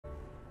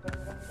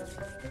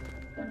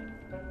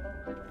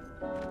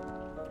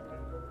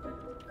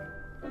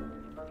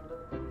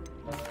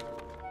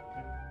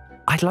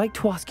I'd like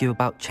to ask you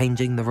about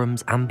changing the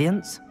room's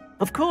ambience.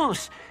 Of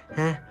course.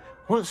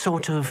 What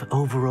sort of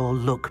overall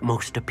look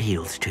most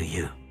appeals to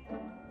you?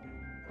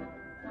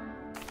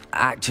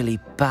 Actually,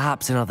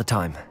 perhaps another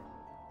time.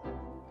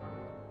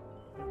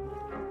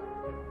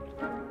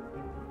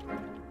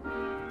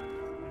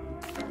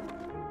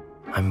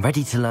 I'm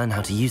ready to learn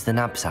how to use the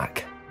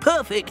knapsack.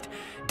 Perfect!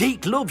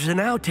 Deke loves an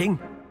outing.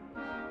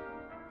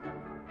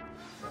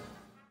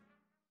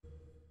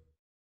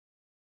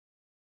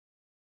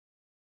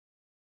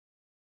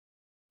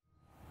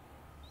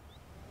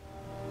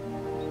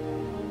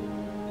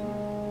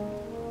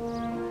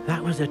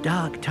 That was a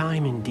dark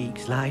time in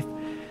Deke's life.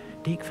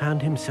 Deke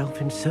found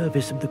himself in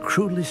service of the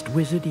cruelest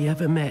wizard he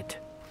ever met.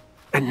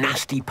 A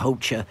nasty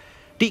poacher.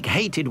 Deke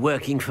hated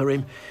working for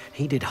him.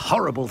 He did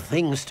horrible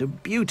things to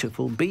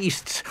beautiful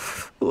beasts.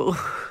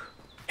 Oh.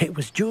 It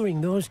was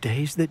during those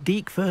days that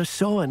Deke first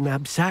saw a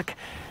knapsack.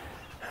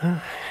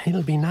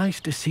 It'll be nice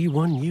to see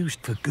one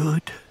used for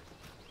good.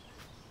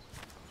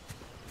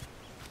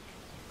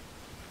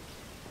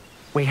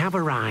 We have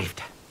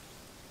arrived.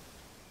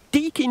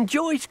 Deke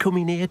enjoys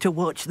coming here to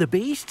watch the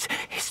beasts,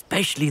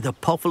 especially the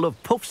poffle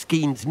of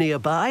puffskeins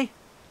nearby.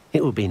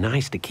 It will be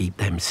nice to keep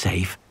them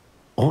safe.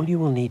 All you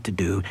will need to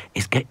do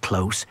is get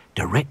close,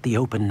 direct the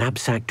open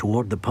knapsack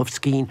toward the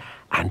puffskein,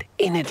 and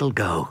in it'll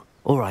go.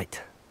 All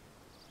right.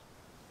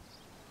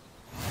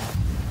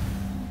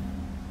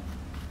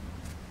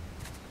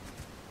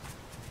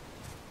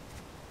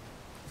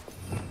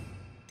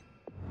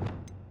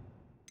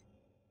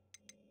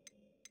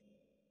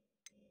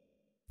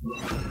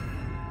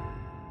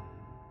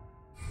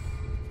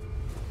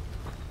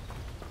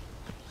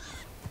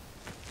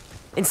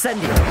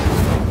 Incendio!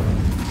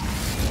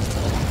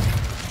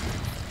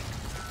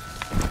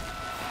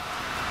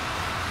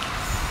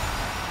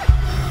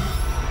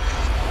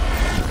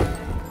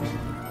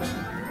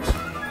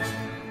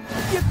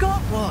 You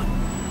got one!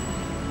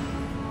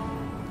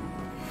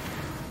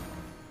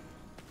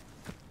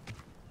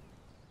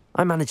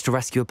 I managed to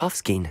rescue a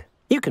puffskein.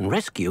 You can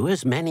rescue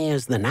as many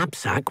as the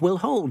knapsack will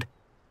hold.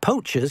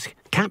 Poachers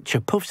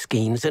capture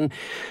puffskeins and,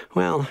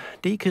 well,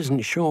 Deke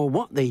isn't sure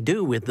what they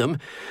do with them.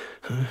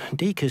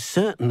 Deke is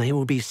certain they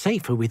will be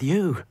safer with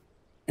you.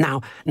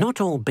 Now, not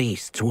all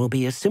beasts will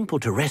be as simple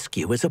to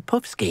rescue as a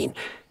puffskein.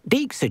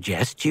 Deke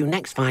suggests you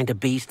next find a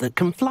beast that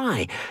can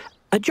fly.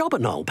 A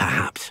jobberknoll,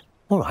 perhaps.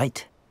 All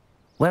right.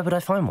 Where would I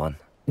find one?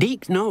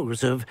 Deke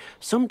knows of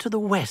some to the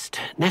west,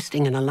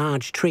 nesting in a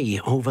large tree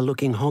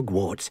overlooking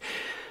Hogwarts.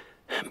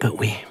 But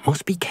we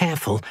must be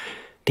careful.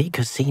 Deke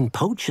has seen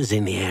poachers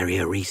in the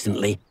area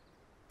recently.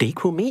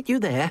 Deke will meet you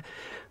there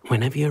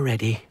whenever you're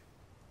ready.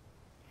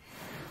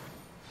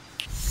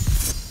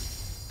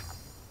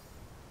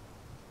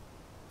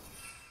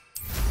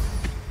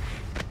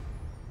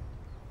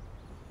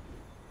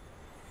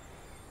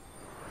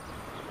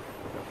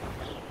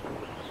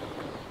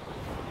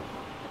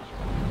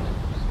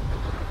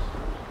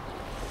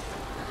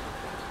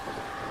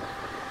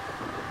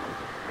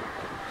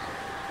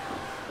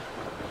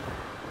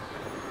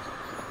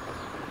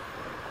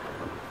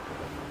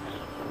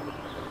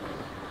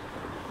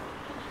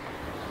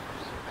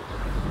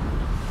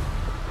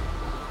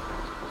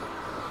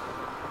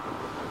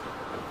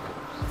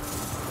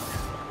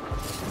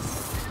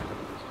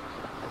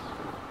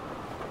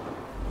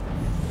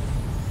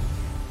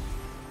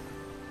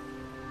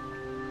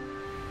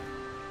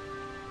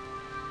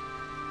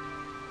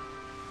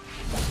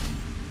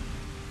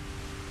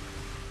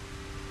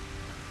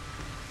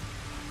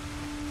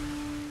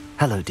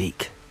 Hello,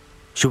 Deke.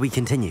 Shall we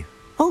continue?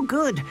 Oh,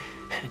 good.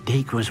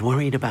 Deke was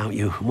worried about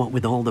you, what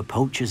with all the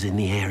poachers in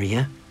the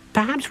area.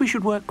 Perhaps we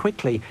should work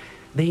quickly.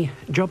 The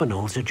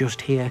jobberknolls are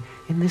just here,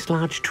 in this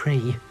large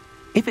tree.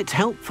 If it's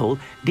helpful,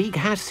 Deke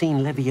has seen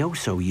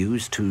Levioso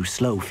used to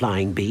slow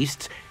flying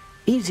beasts.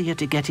 Easier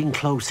to get in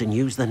close and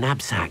use the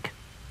knapsack.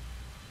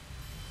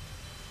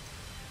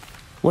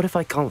 What if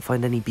I can't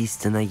find any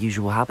beasts in their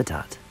usual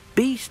habitat?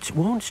 Beasts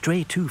won't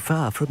stray too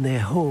far from their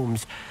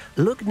homes.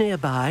 Look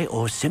nearby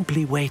or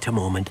simply wait a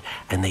moment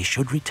and they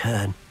should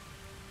return.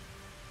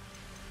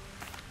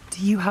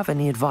 Do you have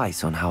any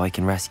advice on how I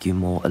can rescue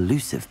more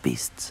elusive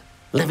beasts?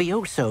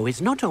 Levioso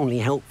is not only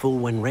helpful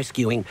when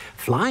rescuing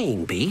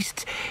flying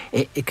beasts,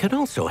 it can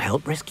also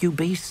help rescue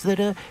beasts that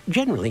are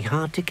generally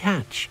hard to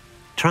catch.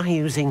 Try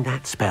using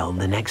that spell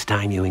the next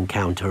time you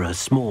encounter a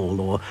small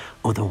or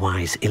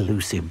otherwise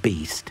elusive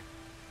beast.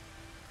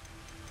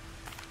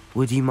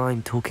 Would you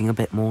mind talking a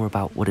bit more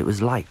about what it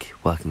was like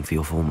working for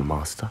your former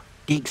master?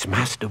 Deke's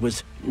master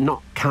was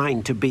not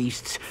kind to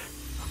beasts,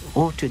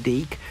 or to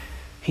Deke.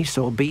 He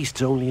saw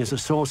beasts only as a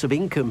source of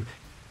income,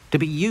 to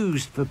be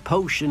used for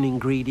potion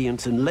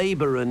ingredients and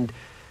labour, and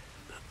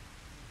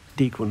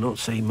Deke will not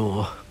say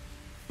more.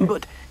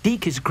 But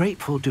Deke is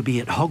grateful to be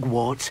at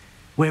Hogwarts,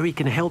 where he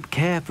can help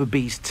care for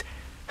beasts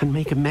and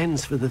make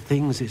amends for the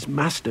things his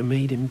master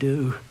made him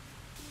do.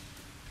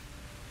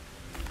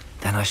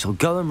 Then I shall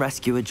go and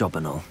rescue a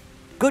jobberknoll.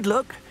 Good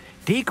luck.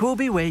 Deke will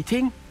be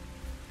waiting.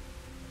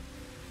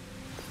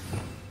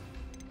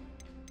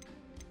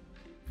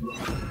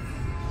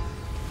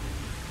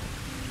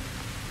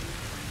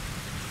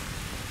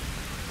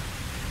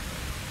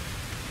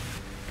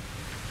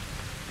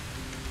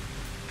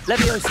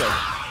 Levioso!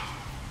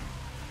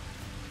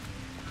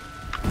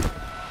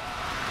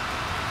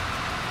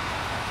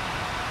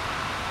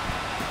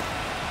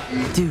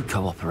 Do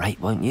cooperate,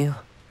 won't you?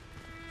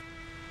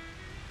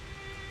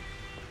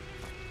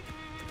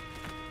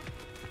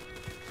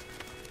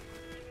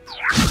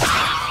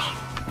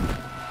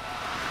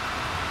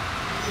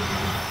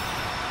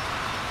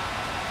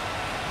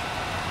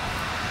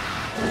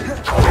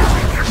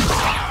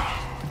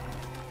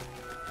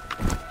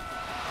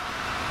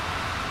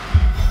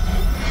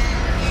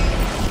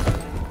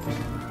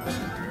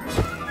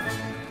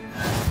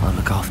 I'll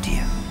look after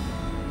you.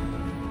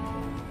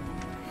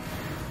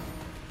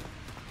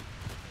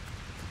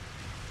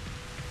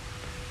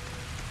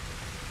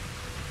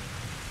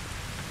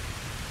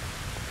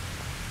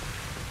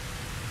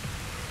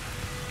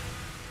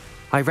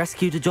 I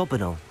rescued a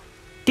Jobberknoll.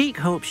 Deke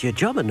hopes your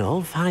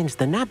Jobberknoll finds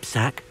the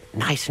knapsack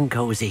nice and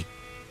cozy.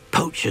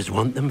 Poachers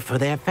want them for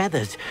their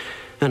feathers,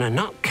 and are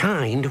not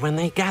kind when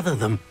they gather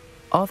them.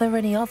 Are there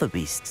any other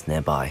beasts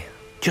nearby?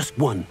 Just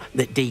one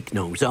that Deke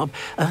knows of,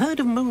 a herd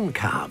of moon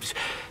calves.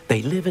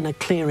 They live in a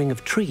clearing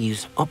of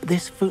trees up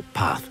this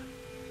footpath.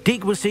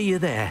 Deke will see you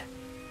there.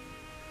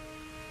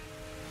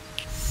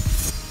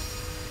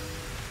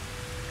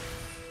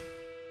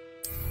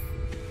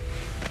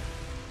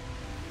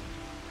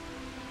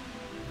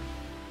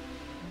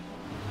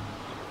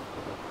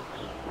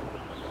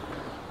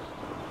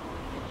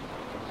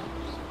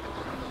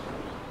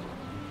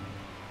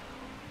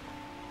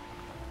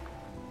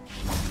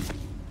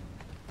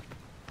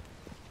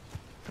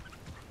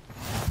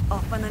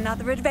 Off on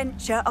another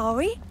adventure, are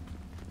we?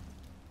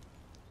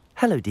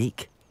 Hello,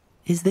 Deke.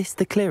 Is this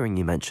the clearing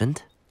you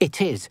mentioned? It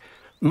is.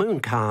 Moon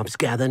calves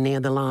gather near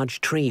the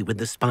large tree with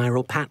the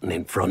spiral pattern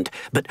in front,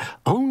 but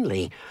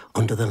only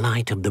under the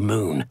light of the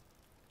moon.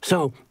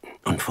 So,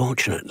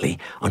 unfortunately,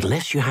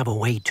 unless you have a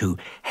way to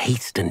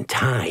hasten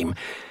time,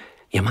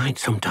 you might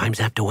sometimes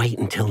have to wait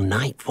until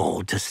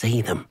nightfall to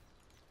see them.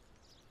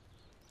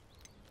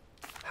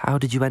 How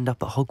did you end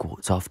up at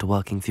Hogwarts after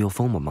working for your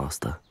former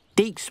master?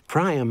 Deke's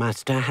prior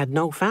master had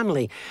no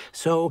family,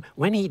 so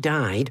when he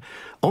died,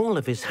 all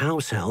of his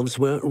house elves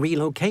were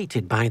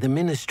relocated by the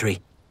ministry.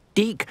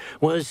 Deke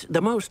was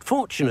the most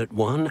fortunate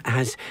one,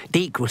 as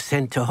Deke was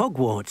sent to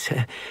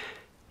Hogwarts.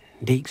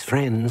 Deke's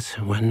friends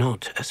were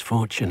not as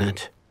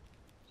fortunate.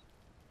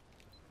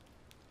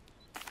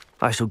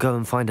 I shall go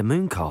and find a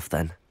moon calf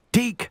then.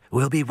 Deke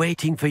will be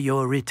waiting for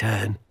your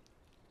return.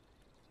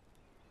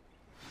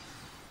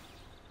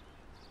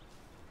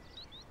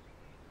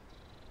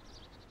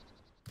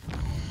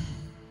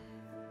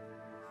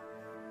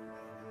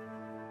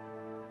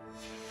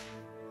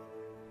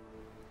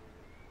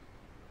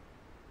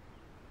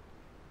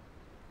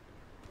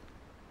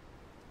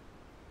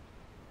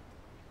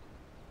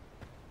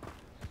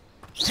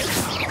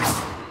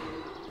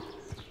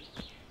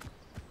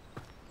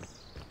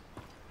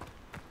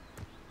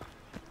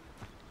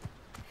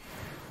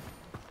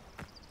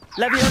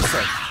 Levioso!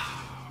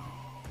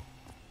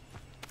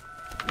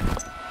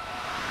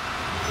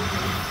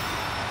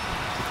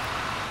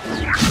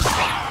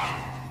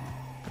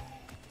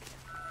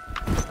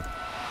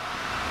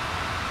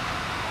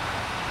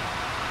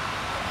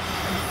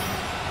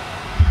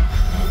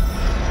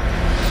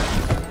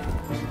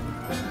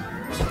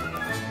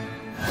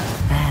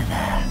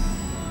 There.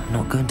 I'm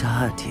not going to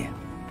hurt you.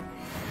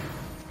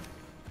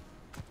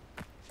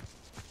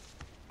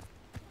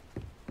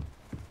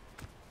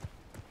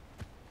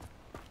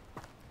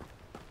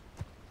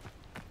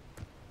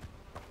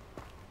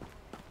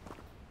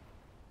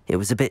 It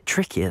was a bit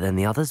trickier than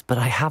the others, but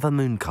I have a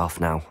moon calf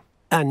now.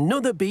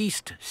 Another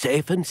beast,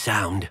 safe and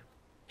sound.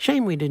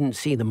 Shame we didn't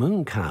see the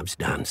moon calves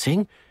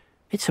dancing.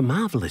 It's a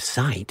marvellous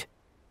sight.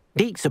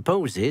 Deke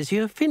supposes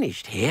you're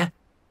finished here.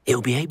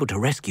 He'll be able to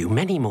rescue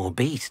many more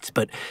beasts,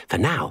 but for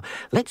now,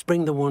 let's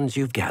bring the ones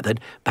you've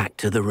gathered back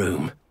to the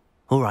room.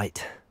 All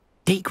right.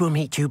 Deke will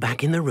meet you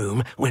back in the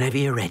room whenever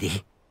you're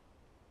ready.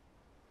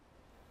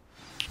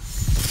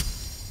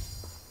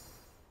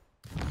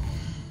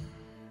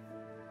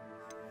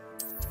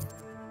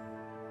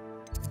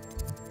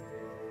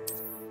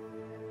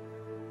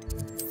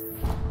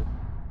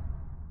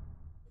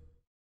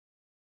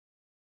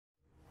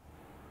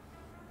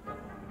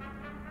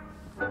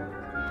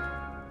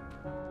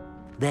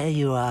 There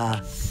you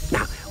are.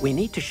 Now, we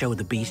need to show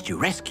the beast you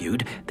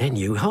rescued their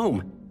new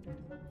home.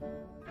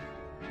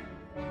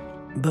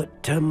 But,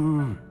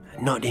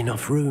 not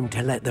enough room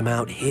to let them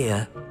out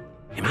here.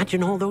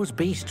 Imagine all those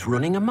beasts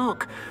running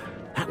amok.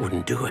 That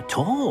wouldn't do at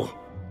all.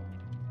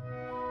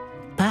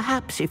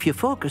 Perhaps if you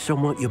focus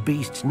on what your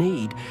beasts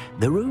need,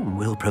 the room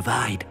will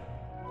provide.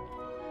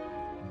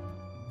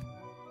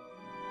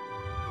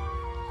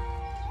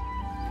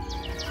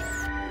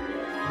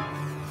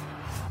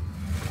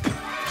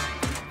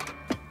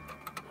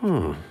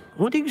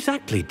 What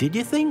exactly did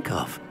you think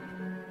of?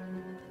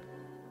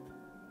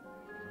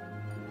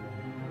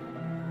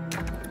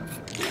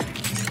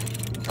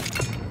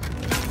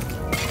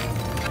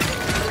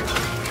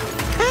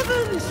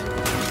 Heavens!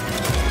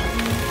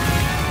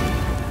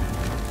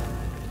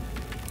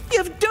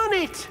 You've done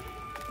it!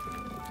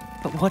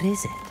 But what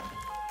is it?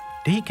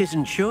 Deke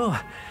isn't sure.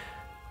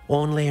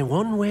 Only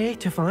one way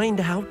to find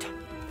out.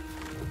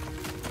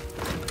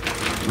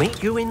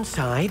 Meet you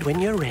inside when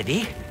you're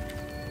ready.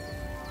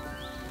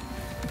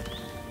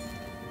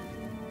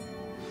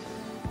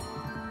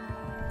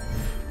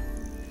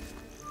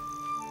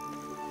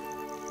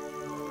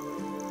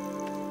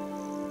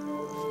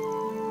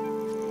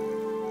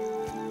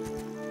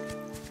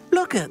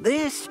 Look at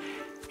this.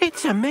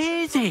 It's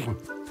amazing.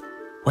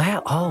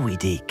 Where are we,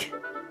 Deke?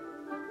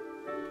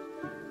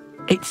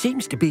 It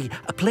seems to be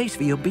a place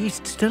for your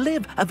beasts to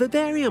live, a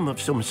vivarium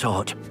of some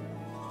sort.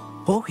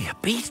 Oh, your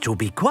beasts will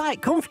be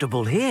quite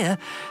comfortable here.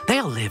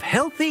 They'll live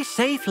healthy,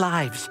 safe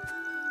lives.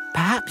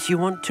 Perhaps you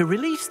want to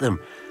release them,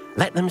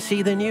 let them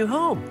see their new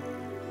home.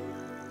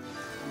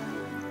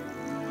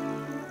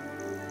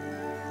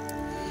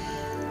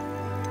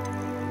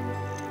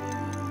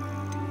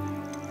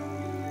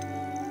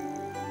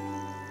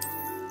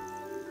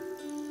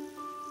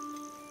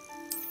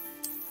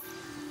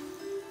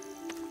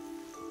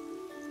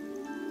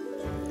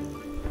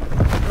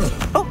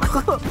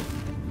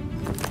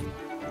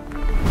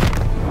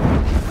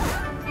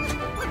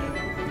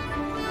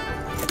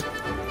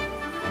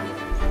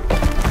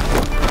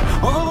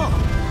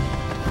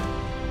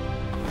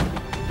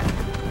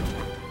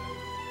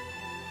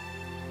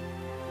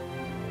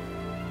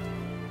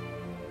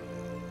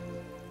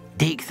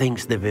 Deke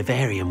thinks the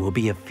vivarium will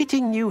be a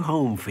fitting new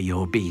home for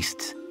your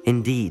beasts.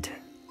 Indeed.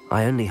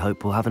 I only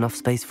hope we'll have enough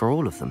space for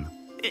all of them.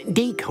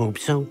 Deke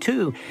hopes so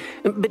too.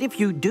 But if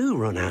you do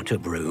run out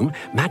of room,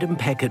 Madam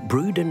Peck at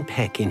Brood and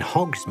Peck in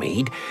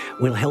Hogsmeade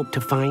will help to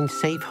find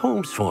safe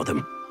homes for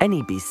them.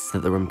 Any beasts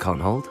that the room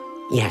can't hold?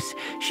 Yes,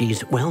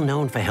 she's well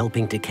known for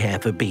helping to care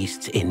for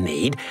beasts in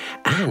need,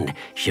 and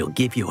she'll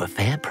give you a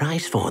fair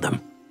price for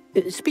them.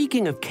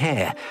 Speaking of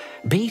care,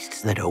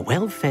 beasts that are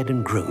well fed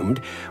and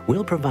groomed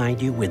will provide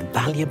you with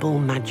valuable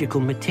magical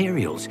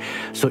materials,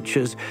 such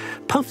as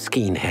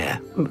puffskein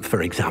hair,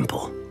 for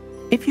example.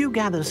 If you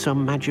gather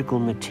some magical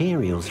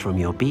materials from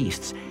your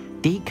beasts,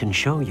 Deke can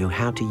show you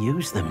how to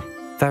use them.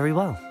 Very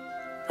well.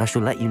 I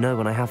shall let you know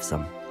when I have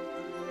some.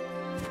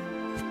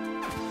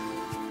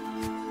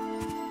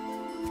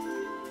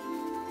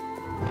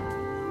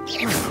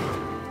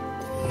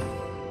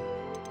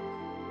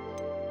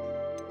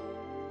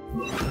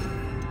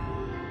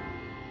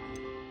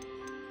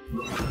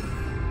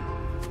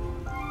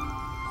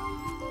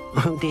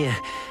 Oh dear,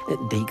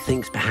 Deke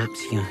thinks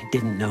perhaps you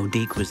didn't know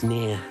Deke was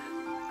near.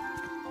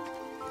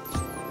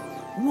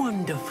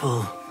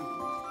 Wonderful.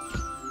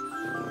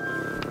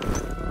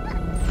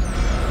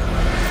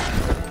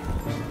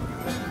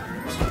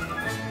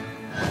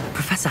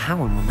 Professor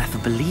Howard will never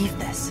believe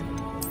this.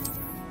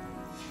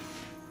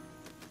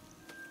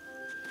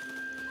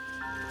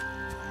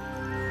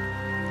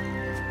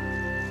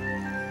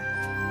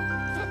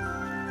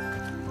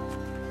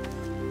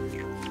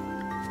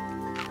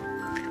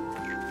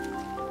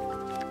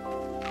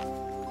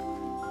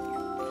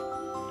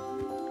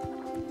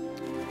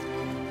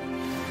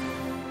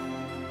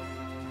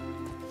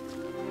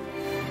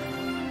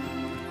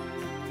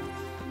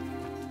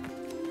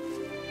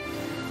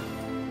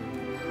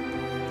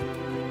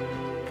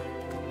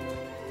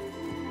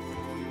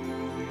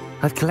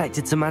 I've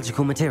collected some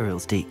magical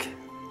materials, Deke.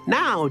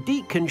 Now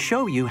Deke can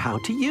show you how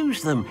to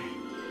use them.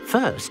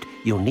 First,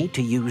 you'll need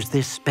to use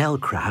this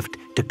spellcraft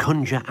to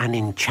conjure an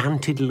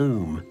enchanted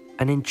loom.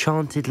 An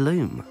enchanted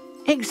loom?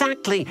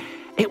 Exactly.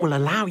 It will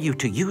allow you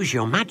to use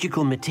your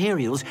magical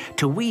materials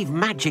to weave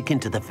magic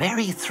into the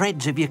very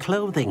threads of your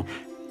clothing,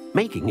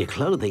 making your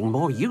clothing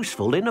more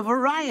useful in a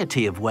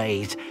variety of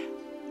ways.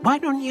 Why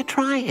don't you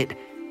try it?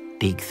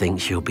 Deke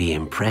thinks you'll be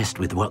impressed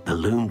with what the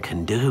loom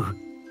can do.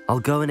 I'll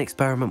go and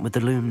experiment with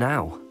the loom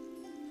now.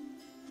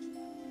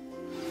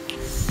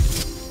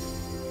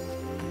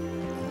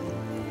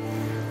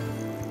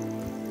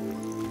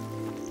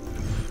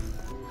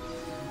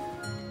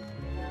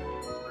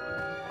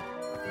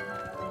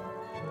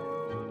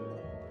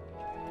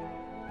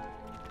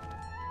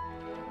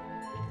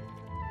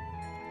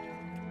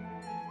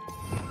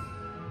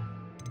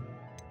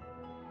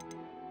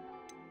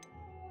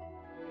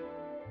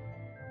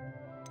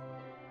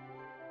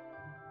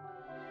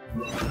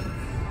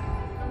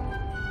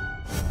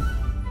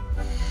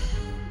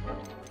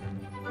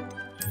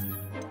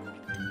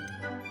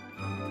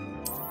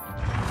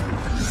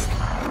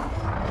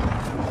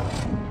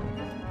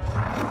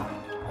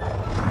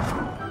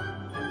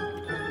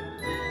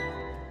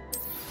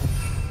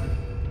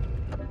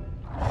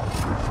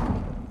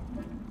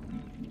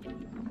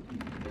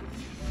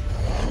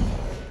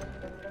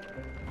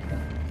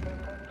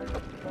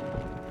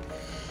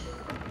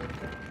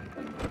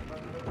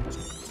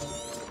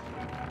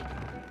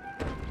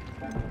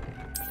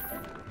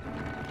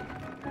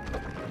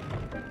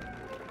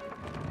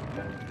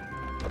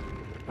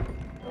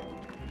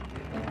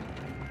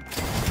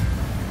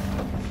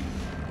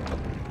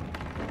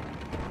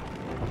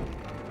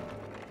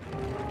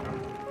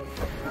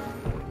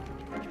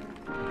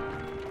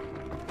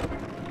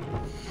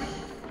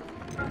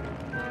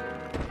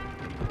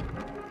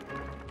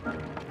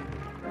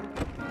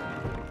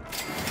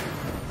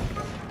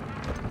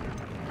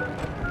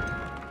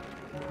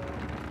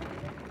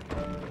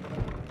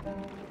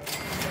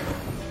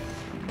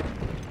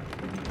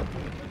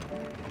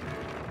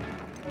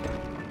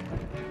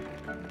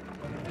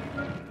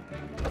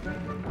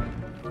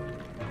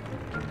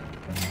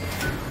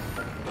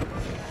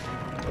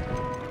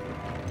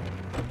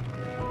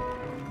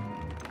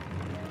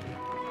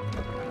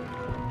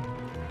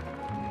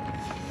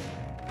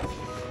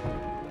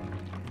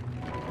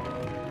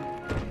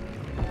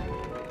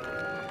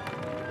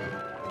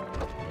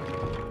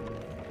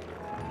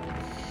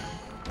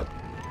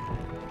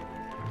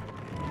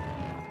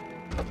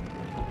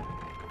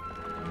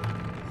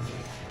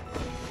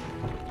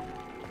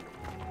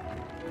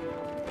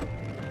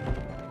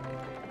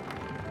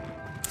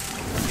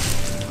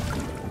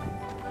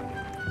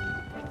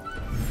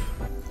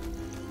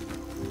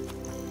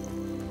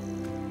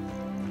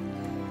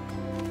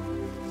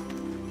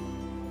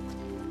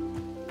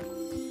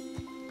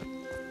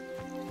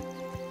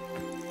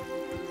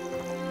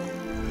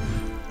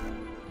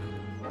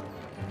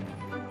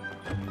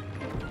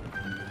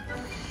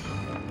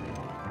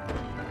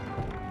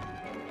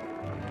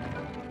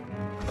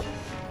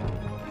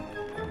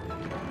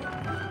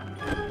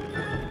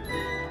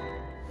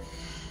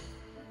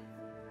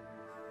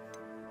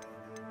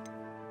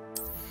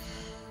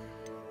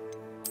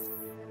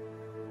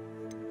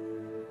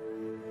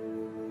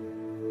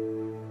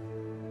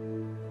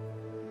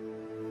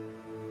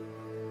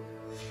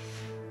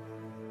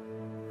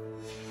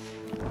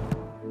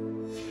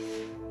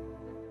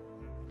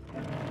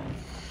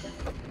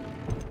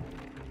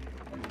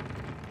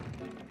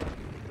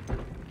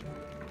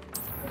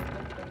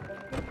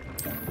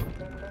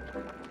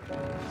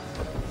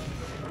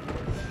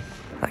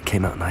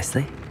 came out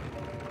nicely.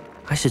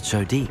 I should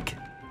show Deke.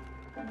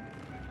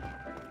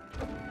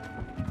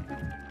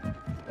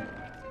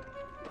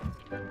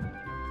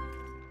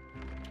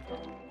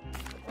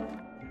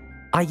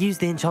 I used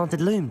the enchanted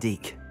loom,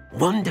 Deke.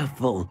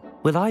 Wonderful.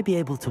 Will I be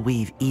able to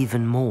weave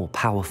even more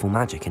powerful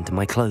magic into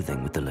my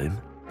clothing with the loom?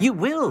 You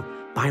will,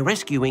 by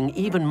rescuing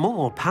even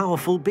more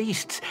powerful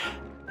beasts.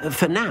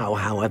 For now,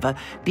 however,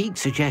 Deke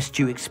suggests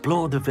you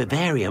explore the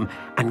vivarium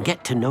and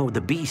get to know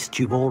the beasts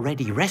you've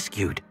already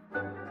rescued.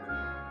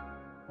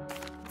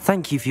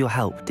 Thank you for your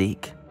help,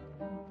 Deke.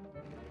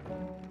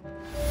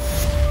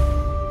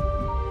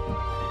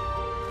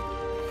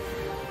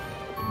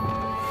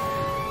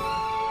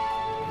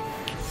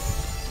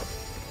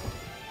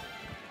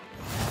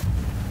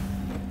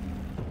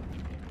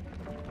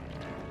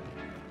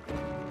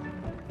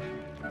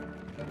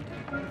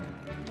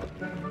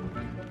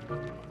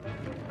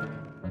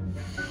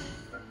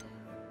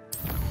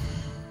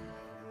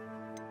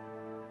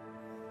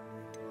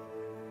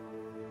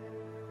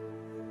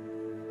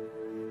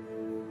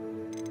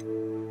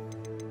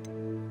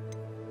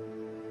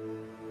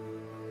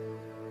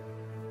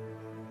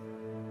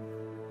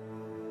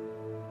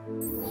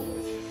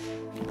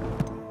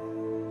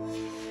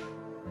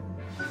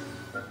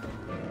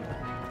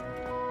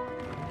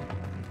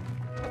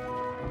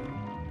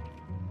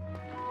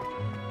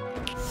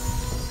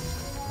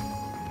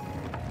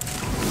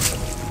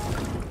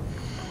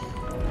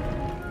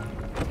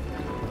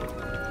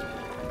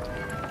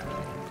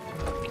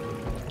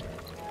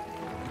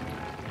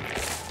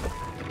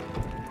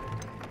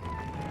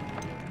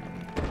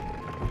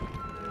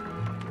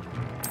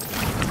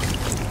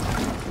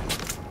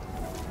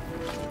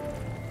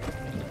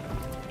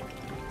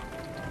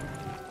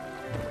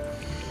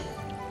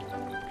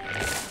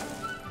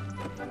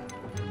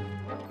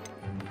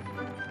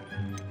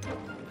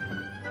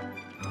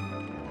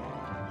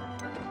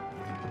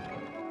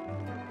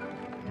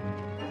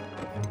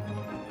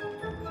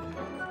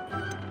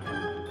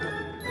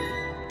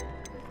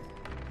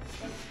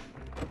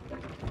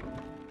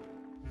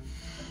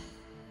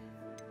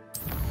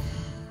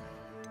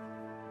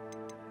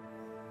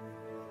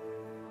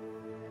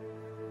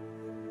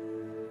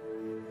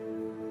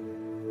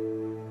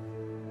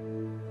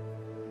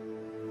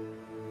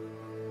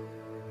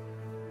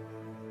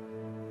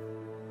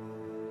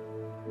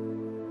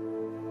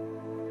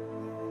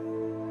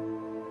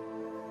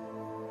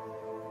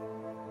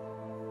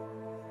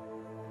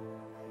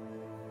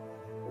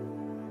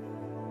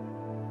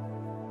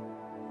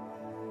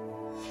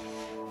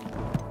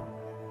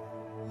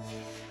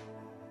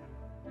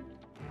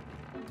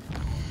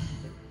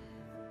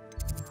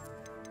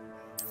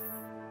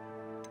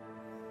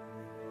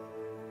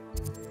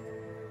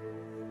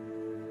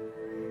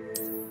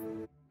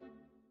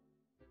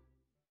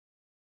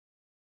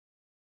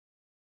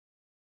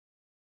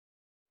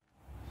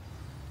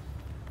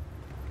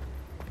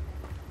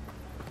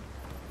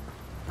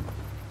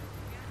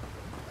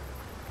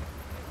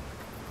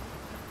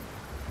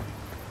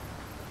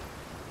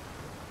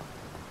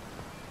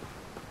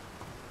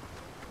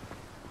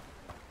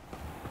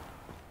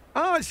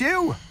 Oh, it's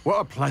you! What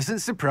a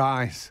pleasant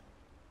surprise.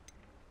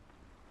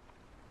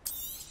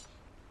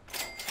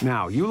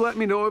 Now, you let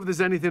me know if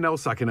there's anything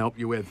else I can help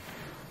you with.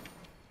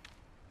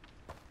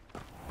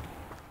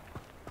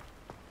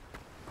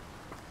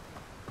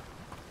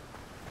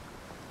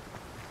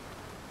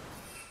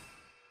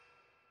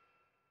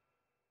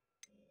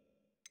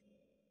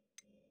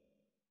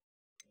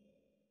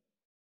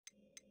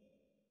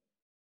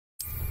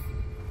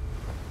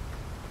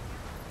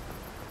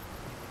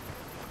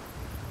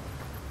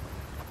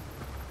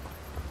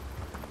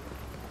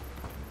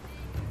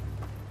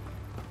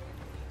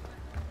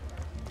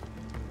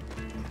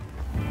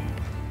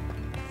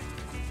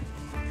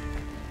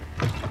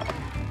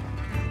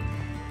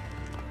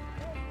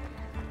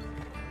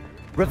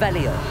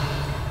 Revelio.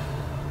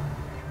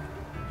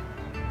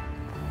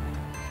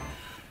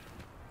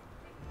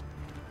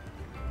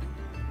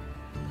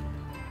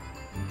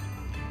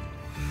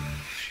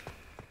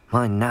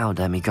 Mine now,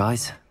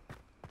 demi-guys.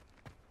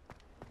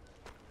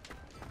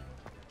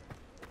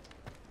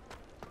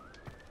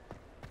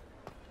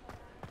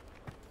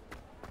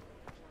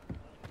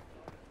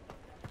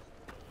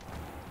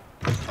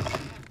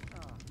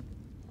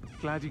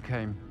 Glad you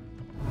came.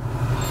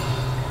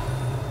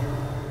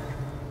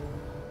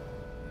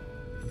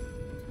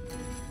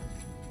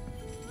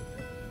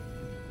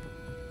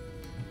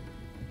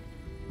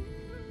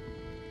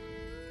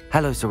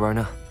 Hello,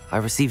 Serona. I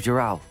received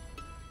your owl.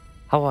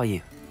 How are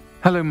you?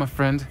 Hello, my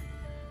friend.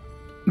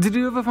 Did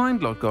you ever find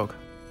Lodgog?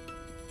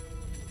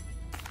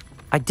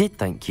 I did,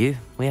 thank you.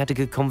 We had a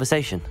good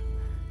conversation.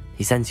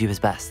 He sends you his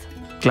best.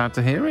 Glad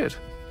to hear it.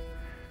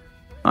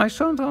 I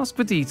shan't ask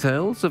for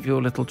details of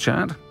your little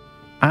chat,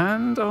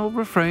 and I'll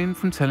refrain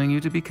from telling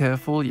you to be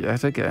careful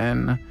yet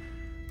again.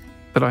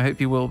 But I hope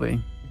you will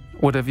be,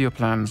 whatever your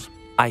plans.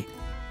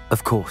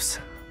 Of course.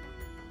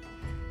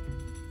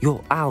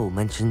 Your owl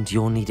mentioned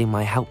you're needing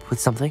my help with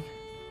something?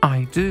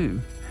 I do.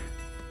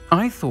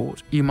 I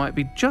thought you might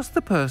be just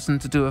the person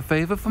to do a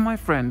favour for my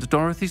friend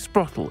Dorothy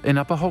Sprottle in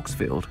Upper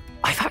Hogsfield.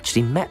 I've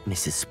actually met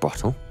Mrs.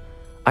 Sprottle.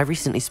 I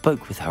recently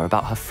spoke with her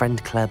about her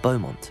friend Claire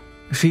Beaumont.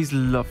 She's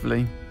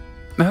lovely.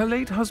 Her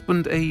late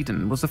husband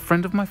Aidan was a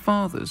friend of my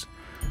father's.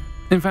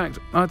 In fact,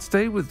 I'd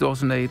stayed with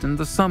Dot and Aidan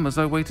the summers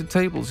I waited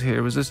tables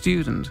here as a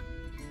student.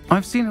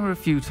 I've seen her a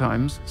few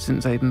times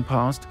since Aidan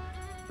passed,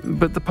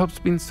 but the pub's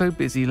been so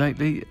busy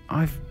lately,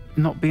 I've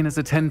not been as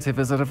attentive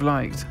as I'd have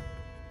liked.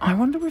 I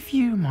wonder if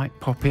you might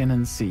pop in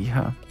and see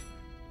her.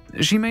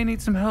 She may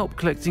need some help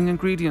collecting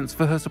ingredients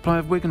for her supply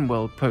of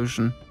Wiggenweld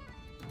potion.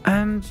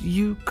 And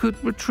you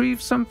could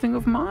retrieve something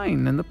of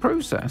mine in the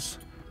process.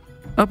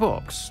 A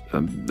box,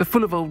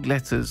 full of old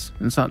letters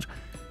and such.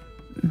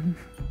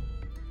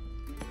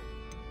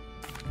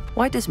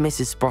 Why does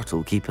Mrs.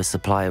 Sprottle keep a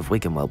supply of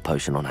Wiggenweld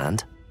potion on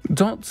hand?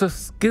 Dot's a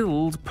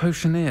skilled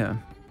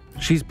potioneer.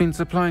 She's been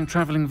supplying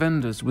travelling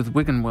vendors with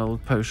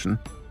Wiggenweld potion.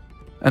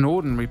 An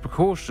ordinary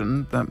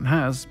precaution that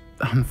has,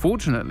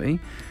 unfortunately,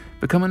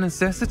 become a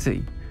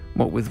necessity,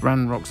 what with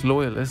Ranrock's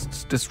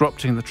loyalists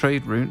disrupting the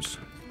trade routes.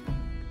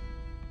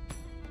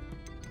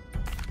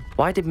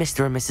 Why did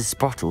Mr. and Mrs.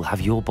 Sprottle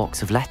have your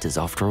box of letters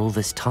after all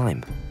this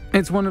time?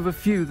 It's one of a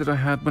few that I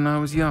had when I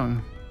was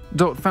young.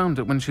 Dot found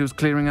it when she was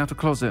clearing out a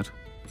closet.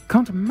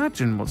 Can't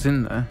imagine what's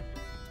in there.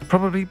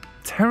 Probably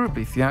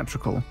terribly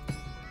theatrical.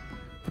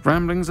 The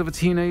ramblings of a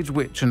teenage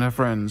witch and her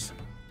friends.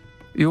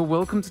 You're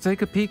welcome to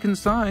take a peek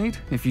inside,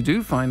 if you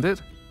do find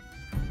it.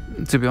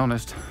 To be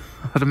honest,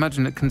 I'd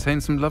imagine it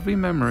contains some lovely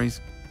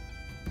memories.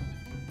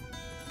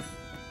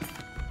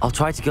 I'll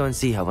try to go and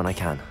see her when I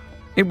can.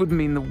 It would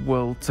mean the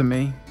world to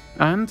me,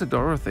 and to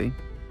Dorothy.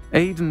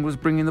 Aidan was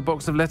bringing the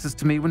box of letters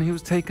to me when he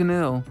was taken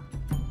ill.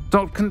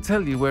 Dot can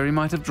tell you where he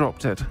might have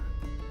dropped it.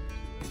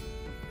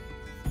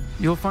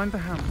 You'll find the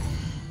house.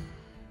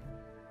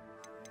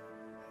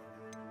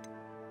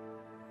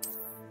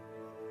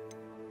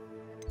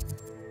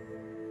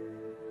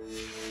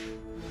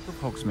 Of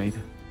Hogsmeade.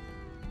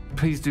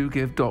 Please do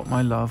give Dot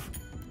my love.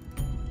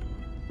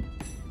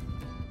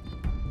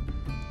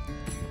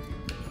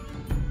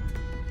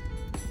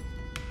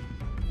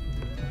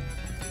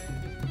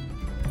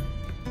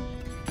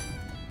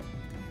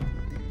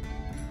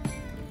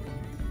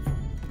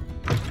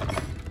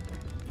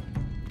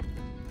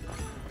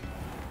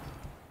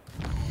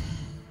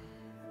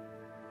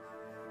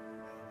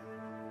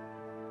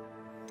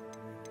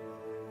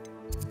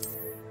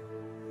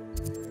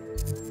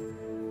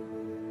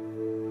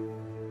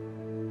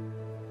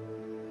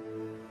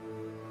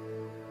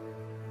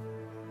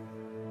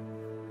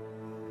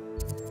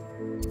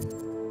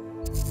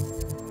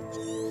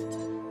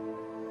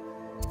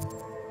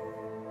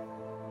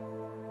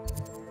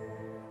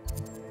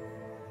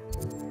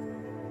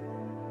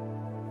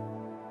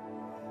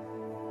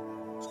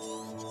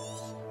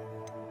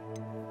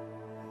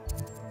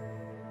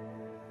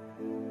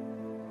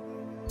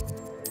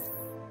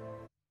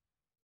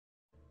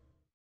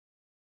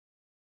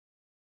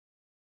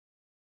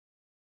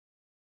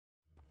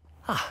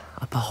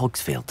 Upper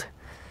Hogsfield.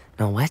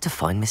 Now where to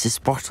find Mrs.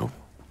 Sprottle?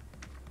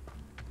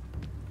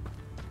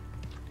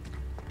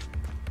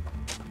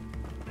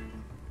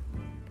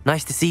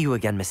 Nice to see you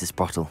again, Mrs.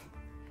 Sprottle.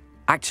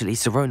 Actually,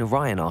 Sirona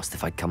Ryan asked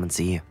if I'd come and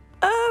see you.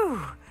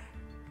 Oh,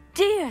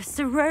 dear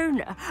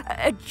Sirona,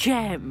 a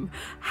gem.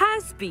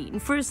 Has been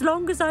for as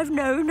long as I've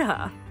known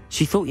her.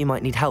 She thought you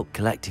might need help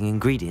collecting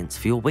ingredients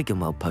for your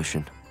Wiggenweld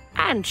potion.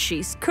 And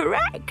she's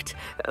correct.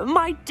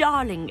 My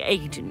darling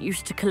Aidan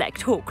used to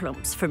collect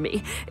Horklumps for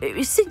me.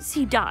 Since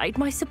he died,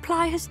 my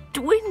supply has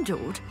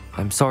dwindled.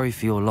 I'm sorry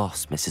for your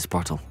loss, Mrs.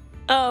 Sprottle.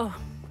 Oh,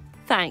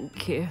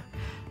 thank you.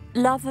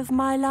 Love of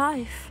my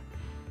life.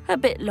 A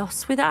bit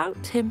lost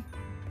without him.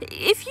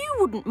 If you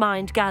wouldn't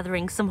mind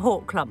gathering some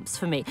Horklumps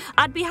for me,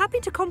 I'd be happy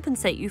to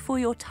compensate you for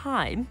your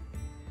time.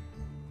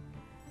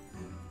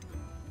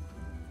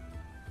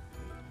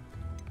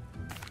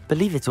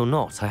 Believe it or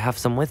not, I have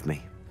some with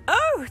me.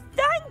 Oh,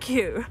 thank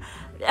you.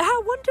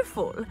 How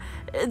wonderful.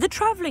 The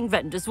travelling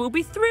vendors will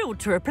be thrilled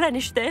to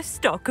replenish their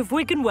stock of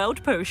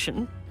Wiggenweld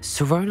potion.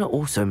 Sirona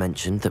also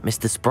mentioned that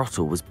Mr.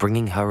 Sprottle was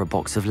bringing her a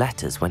box of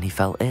letters when he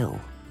fell ill.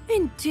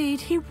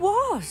 Indeed he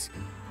was.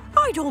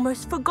 I'd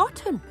almost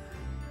forgotten.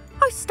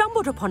 I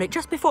stumbled upon it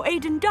just before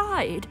Aidan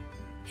died.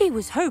 He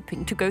was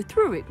hoping to go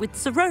through it with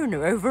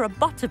Sirona over a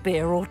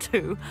butterbeer or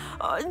two.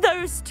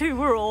 Those two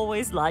were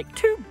always like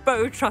two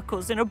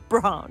bowtruckles in a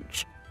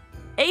branch.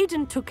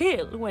 Aidan took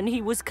ill when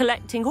he was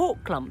collecting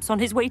Horklumps on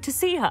his way to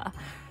see her.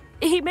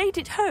 He made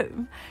it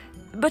home,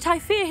 but I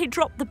fear he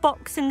dropped the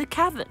box in the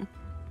cavern.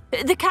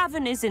 The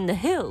cavern is in the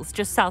hills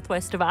just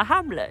southwest of our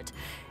hamlet.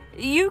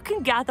 You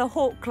can gather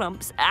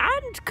Horklumps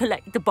and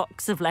collect the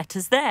box of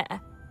letters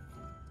there.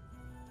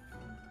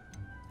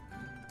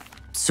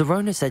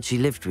 Sirona said she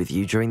lived with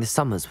you during the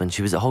summers when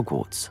she was at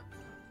Hogwarts.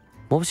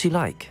 What was she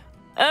like?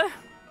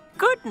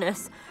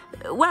 Goodness.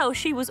 Well,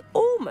 she was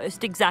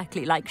almost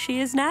exactly like she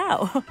is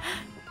now.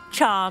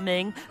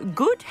 Charming,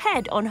 good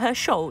head on her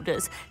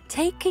shoulders,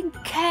 taking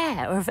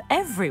care of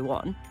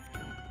everyone.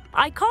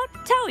 I can't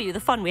tell you the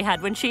fun we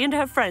had when she and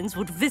her friends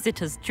would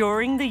visit us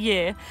during the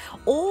year,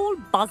 all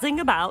buzzing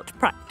about,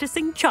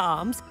 practicing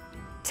charms.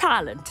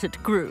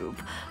 Talented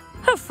group.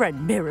 Her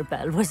friend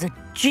Mirabelle was a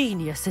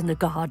genius in the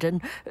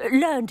garden.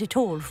 Learned it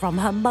all from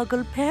her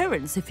muggle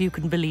parents, if you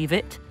can believe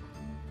it.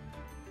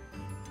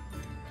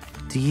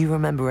 Do you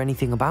remember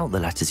anything about the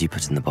letters you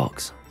put in the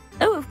box?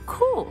 Oh, of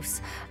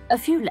course. A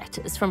few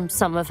letters from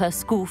some of her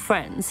school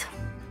friends.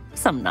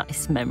 Some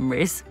nice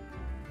memories.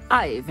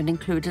 I even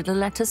included a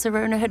letter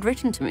Sirona had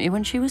written to me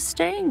when she was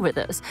staying with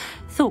us.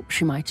 Thought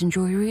she might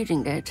enjoy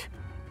reading it.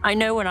 I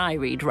know when I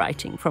read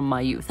writing from my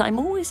youth, I'm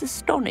always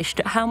astonished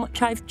at how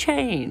much I've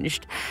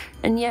changed,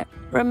 and yet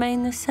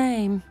remain the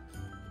same.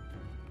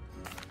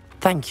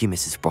 Thank you,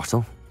 Mrs.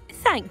 Sprottle.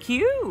 Thank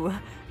you.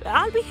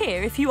 I'll be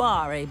here if you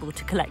are able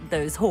to collect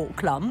those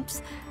hawk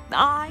lumps.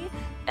 I,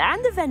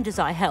 and the vendors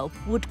I help,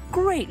 would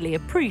greatly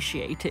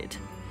appreciate it.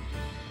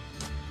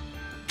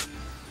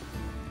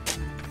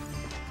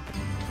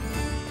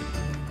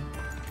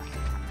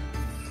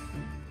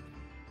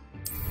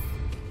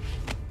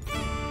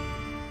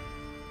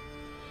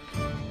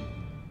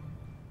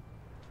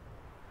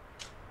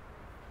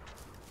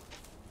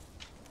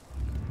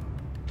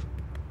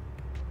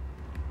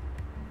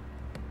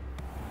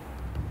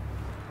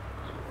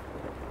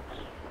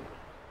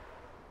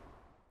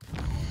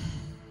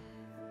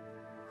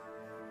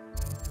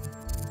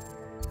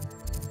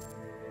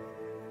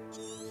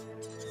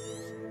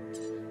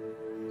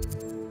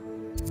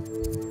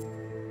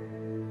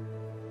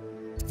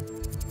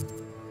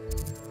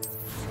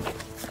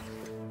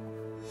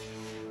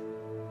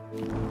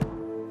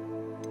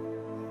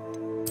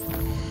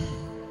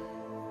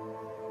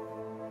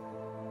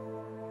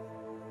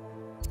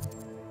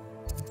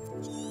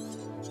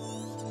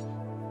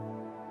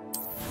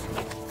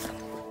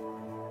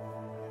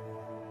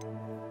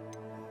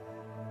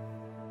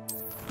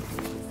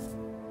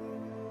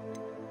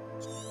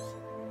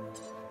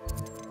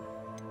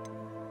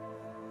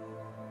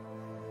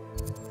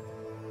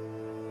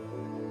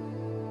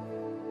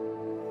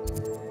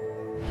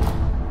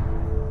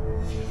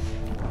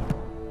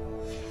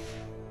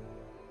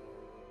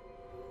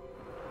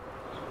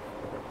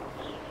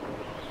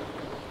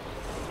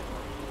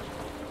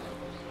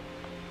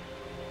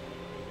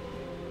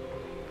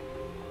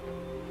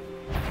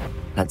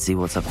 Let's see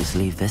what's up your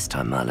sleeve this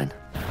time, Merlin.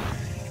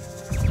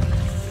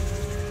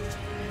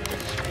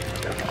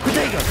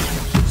 Protego!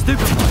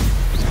 Stupefy!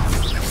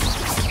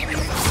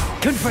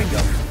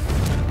 Confringo!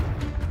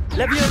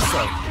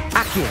 Levioso!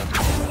 Accio!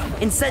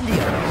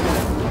 Incendio!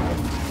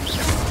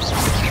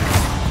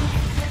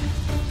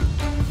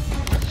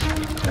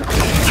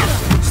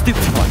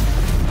 Stupefy!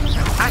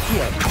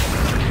 Accio!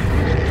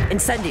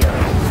 Incendio!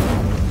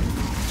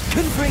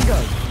 Confringo!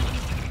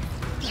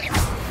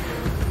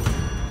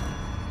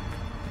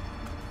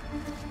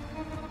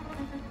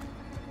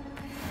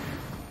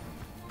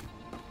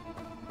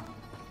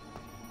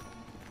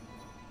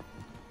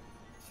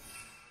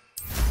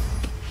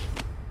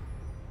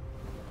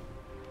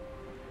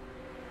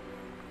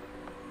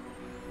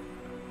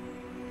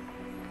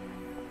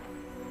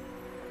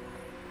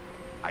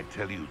 I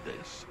tell you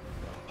this,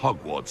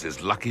 Hogwarts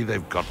is lucky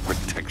they've got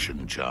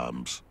protection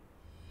charms.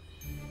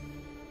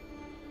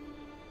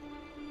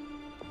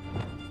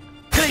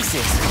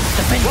 Glacius!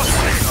 Defendus!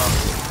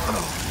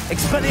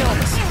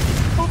 Expelliarmus!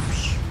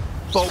 Oops!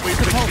 Thought we'd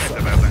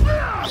forget about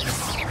that.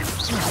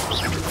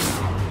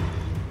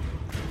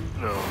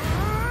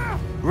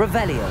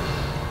 Revelio.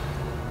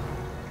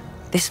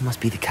 This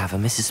must be the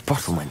cavern Mrs.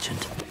 Sprottle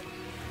mentioned.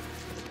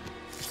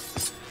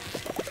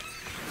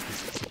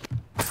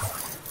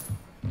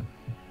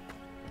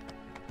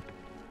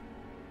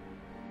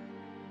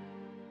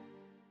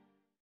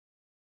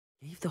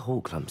 Gave the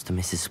hawk lumps to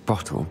Mrs.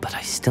 Sprottle, but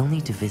I still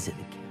need to visit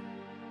the king.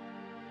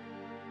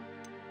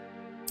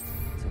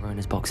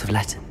 Sirona's box of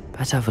letters.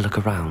 Better have a look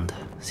around,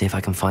 see if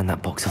I can find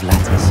that box of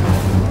letters.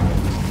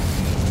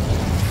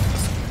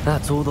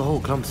 That's all the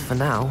hawk lumps for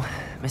now.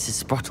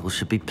 Mrs. Sprottle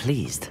should be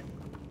pleased.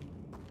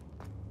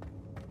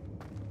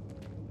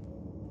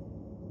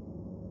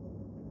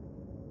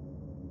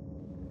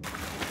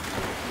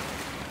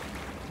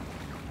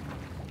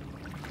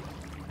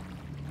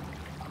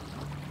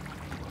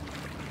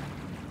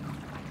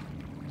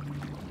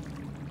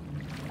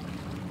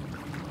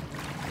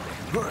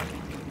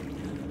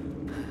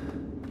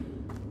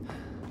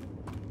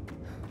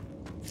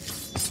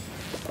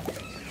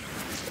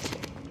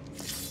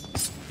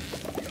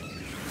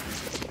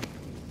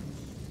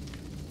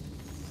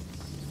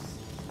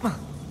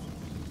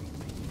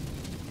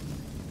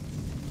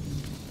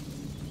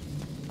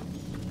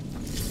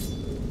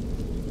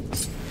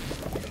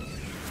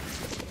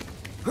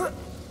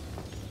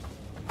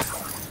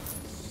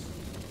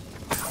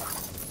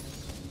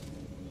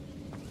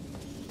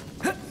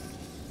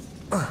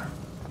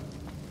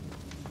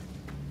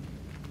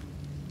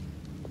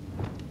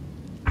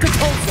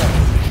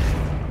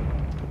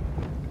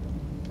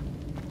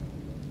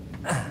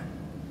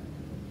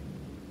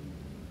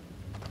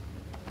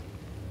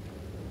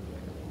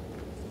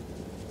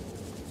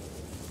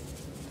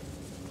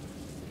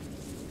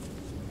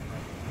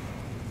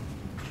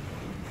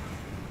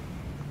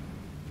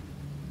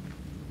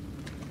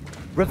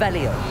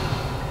 Revelio.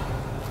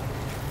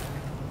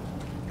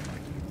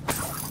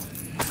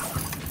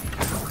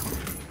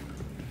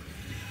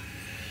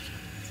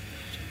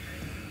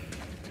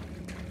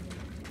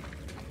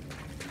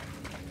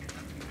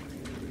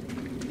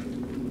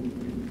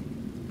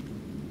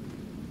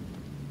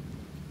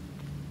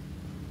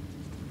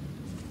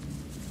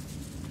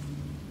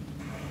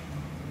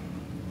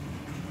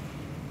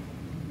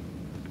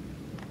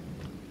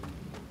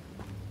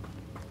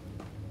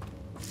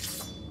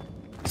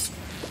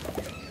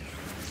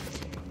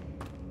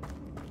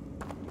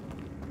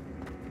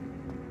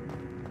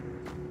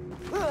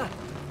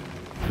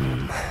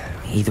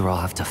 Either I'll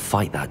have to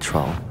fight that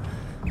troll,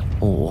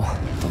 or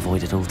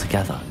avoid it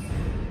altogether.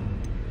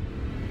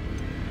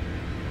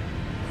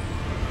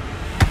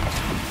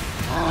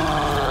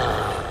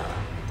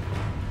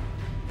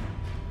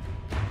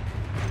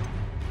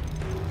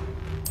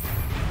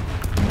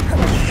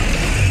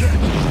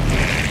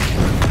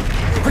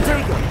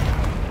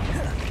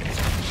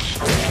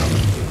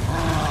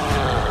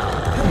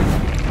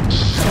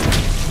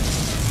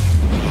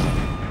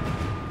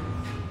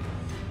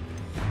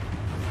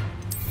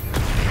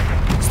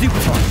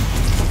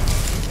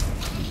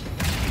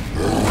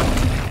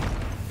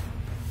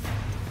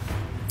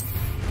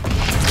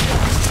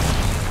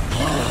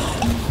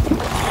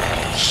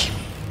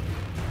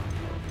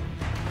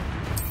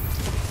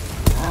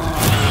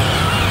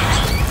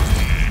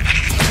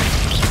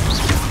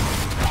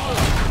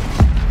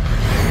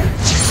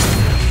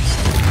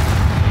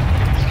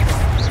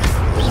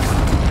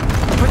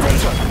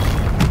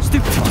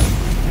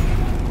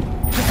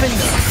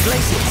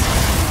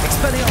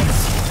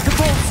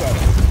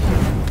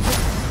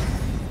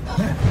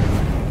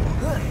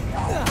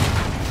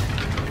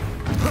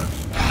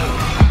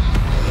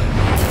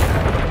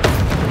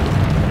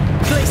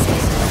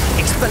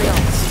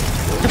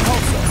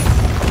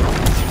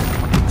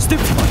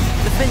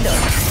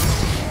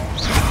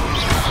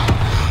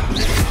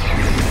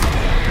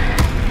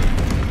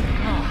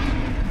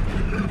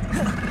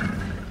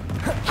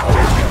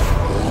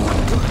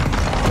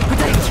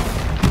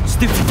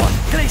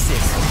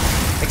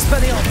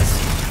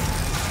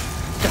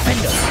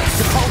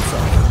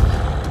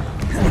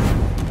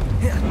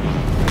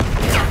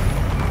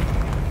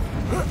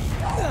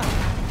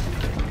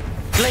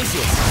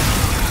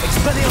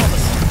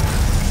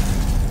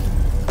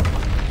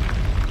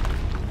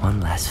 One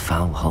less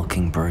foul,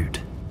 hulking brute.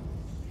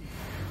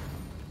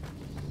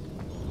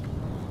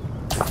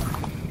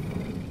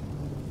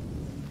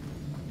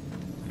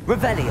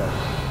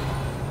 Revelio.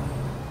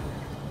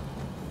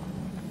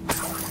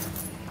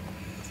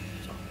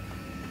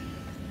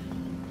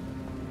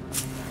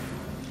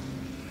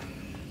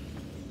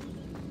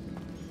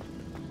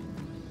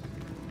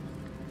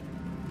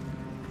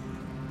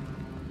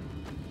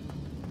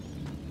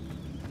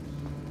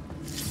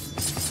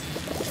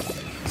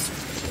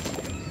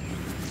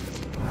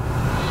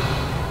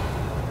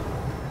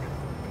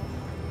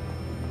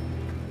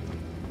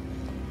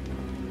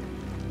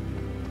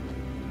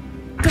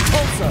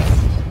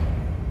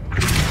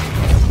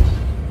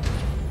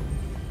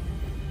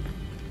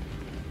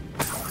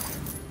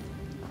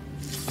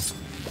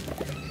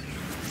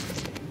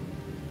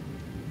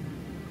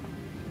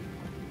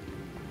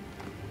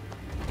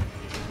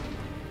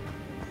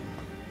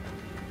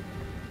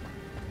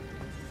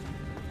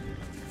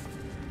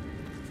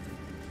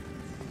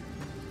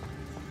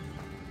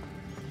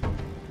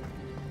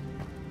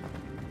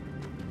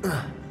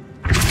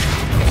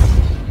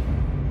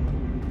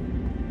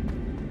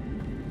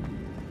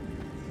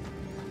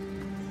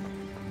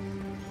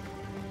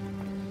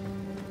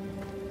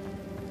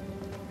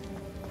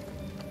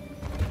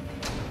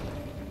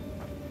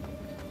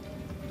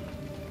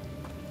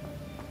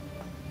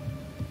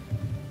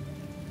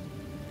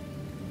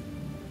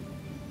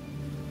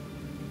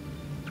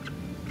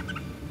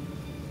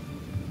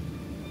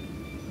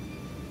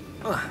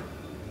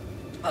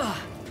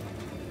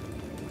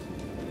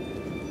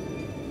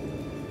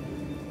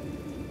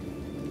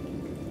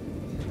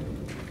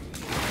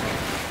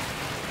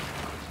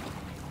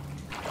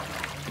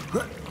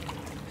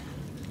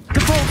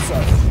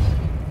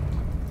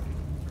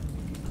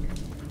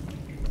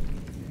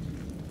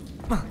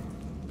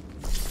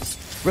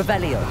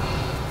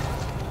 Revelio.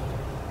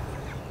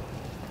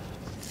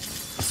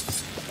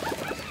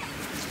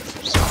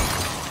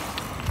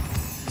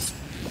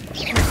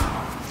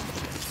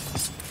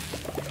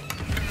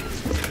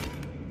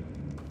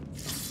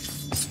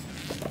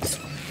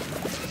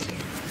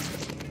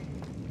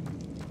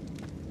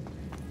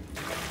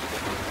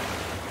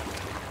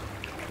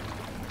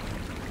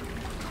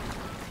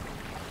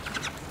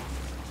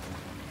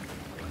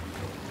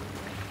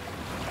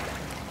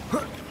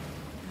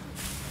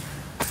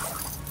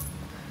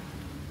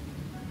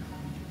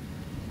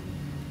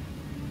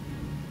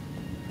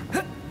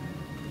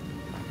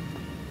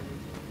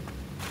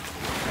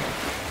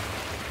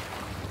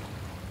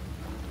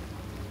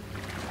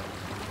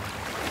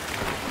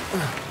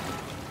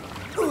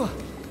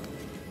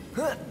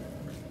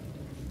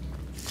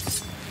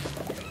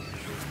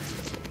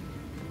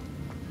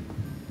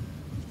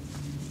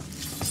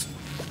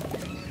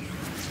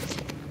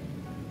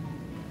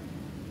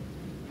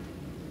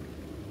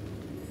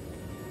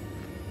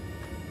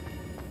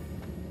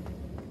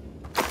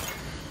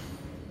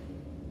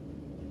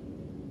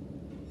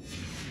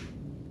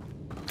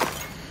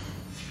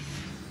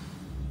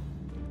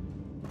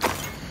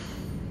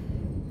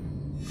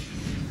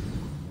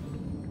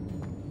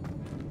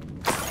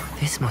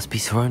 This must be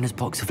Sirona's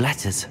box of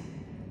letters.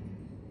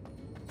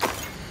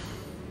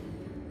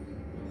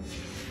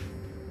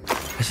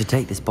 I should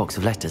take this box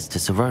of letters to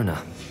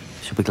Sirona.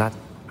 She'll be glad.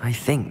 I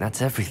think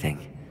that's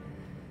everything.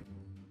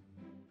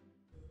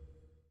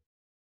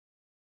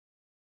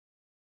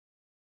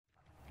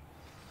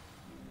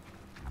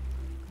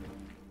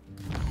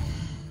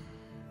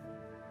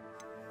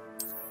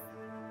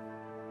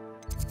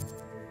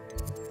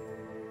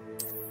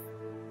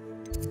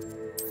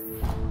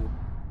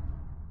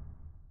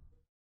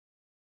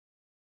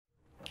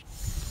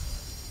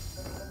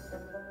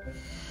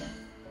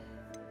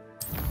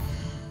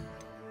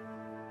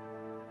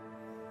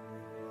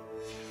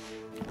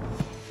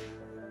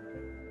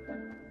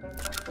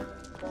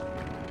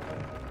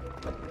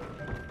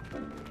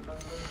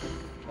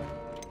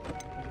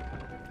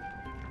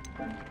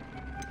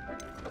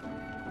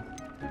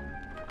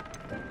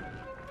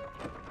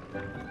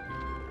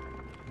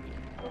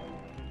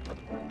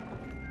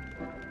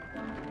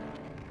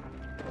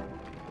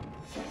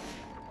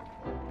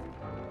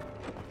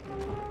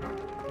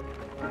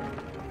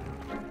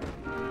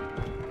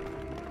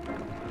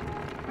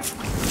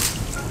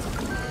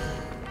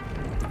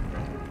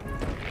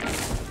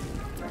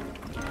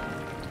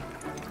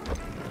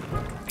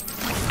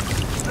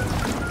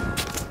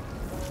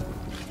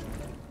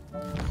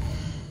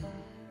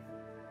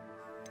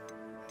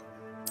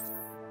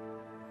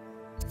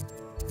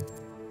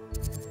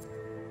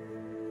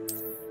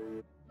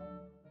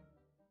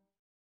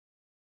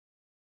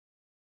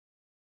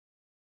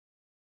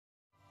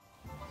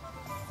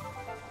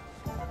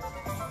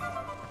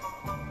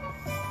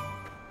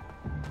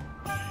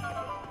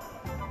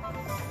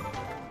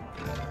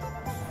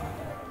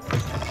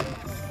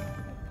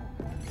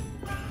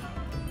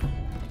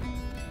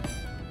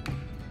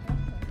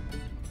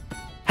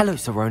 Hello,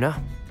 Sirona.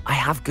 I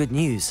have good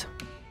news.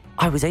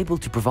 I was able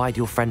to provide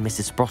your friend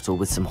Mrs. Sprottle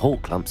with some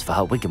hawk lumps for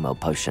her Wiggenweld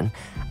potion,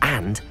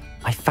 and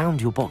I found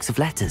your box of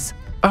letters.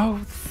 Oh,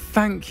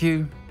 thank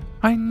you.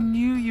 I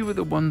knew you were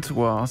the one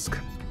to ask.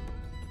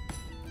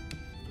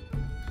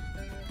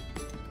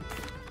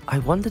 I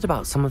wondered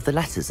about some of the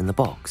letters in the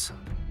box.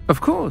 Of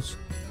course.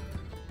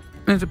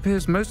 It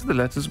appears most of the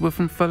letters were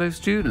from fellow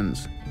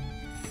students.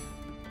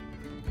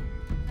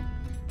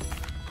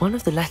 One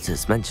of the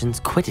letters mentions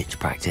Quidditch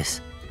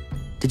practice.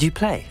 Did you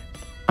play?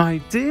 I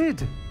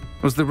did.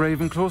 Was the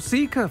Ravenclaw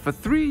Seeker for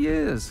 3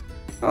 years.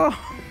 Oh,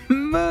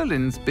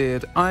 Merlin's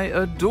beard. I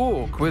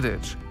adore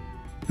Quidditch.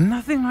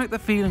 Nothing like the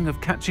feeling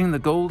of catching the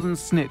golden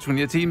snitch when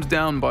your team's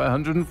down by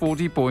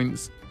 140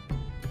 points.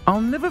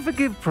 I'll never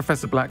forgive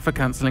Professor Black for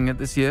cancelling it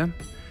this year.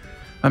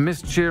 I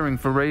missed cheering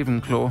for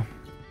Ravenclaw.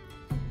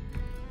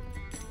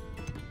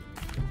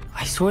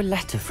 I saw a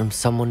letter from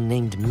someone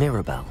named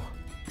Mirabelle.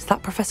 Is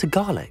that Professor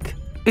Garlick?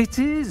 It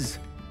is.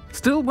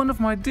 Still one of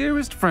my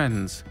dearest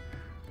friends.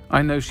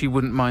 I know she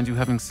wouldn't mind you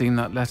having seen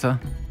that letter.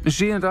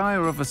 She and I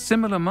are of a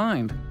similar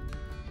mind,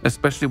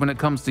 especially when it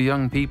comes to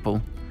young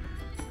people.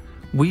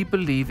 We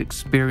believe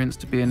experience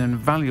to be an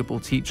invaluable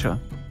teacher.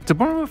 To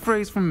borrow a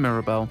phrase from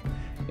Mirabelle,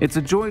 it's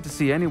a joy to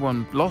see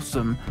anyone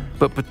blossom,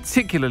 but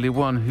particularly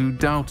one who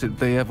doubted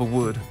they ever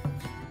would.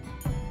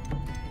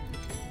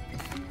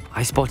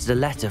 I spotted a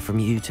letter from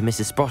you to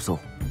Mrs.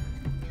 Sprottle.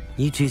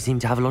 You two seem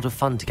to have a lot of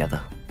fun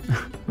together.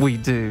 We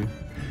do.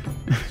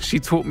 She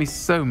taught me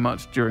so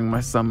much during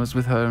my summers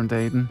with her and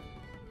Aiden.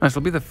 I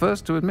shall be the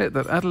first to admit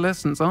that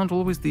adolescents aren't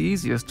always the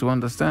easiest to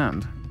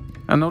understand.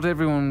 And not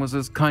everyone was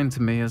as kind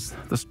to me as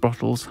the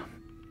Sprottles.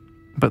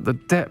 But the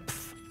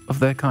depth of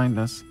their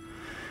kindness,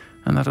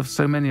 and that of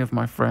so many of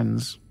my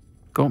friends,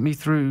 got me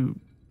through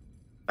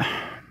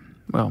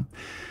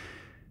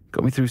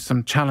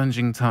some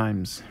challenging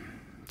times,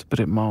 to put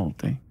it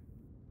mildly.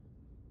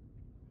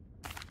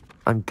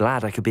 I'm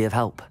glad I could be of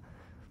help.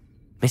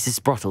 Mrs.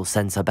 Sprottle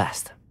sends her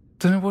best.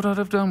 Don't know what I'd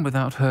have done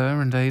without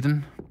her and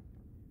Aiden.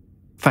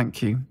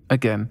 Thank you,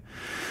 again,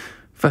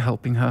 for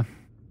helping her,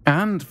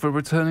 and for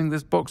returning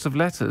this box of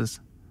letters.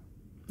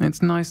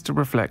 It's nice to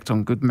reflect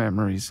on good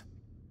memories.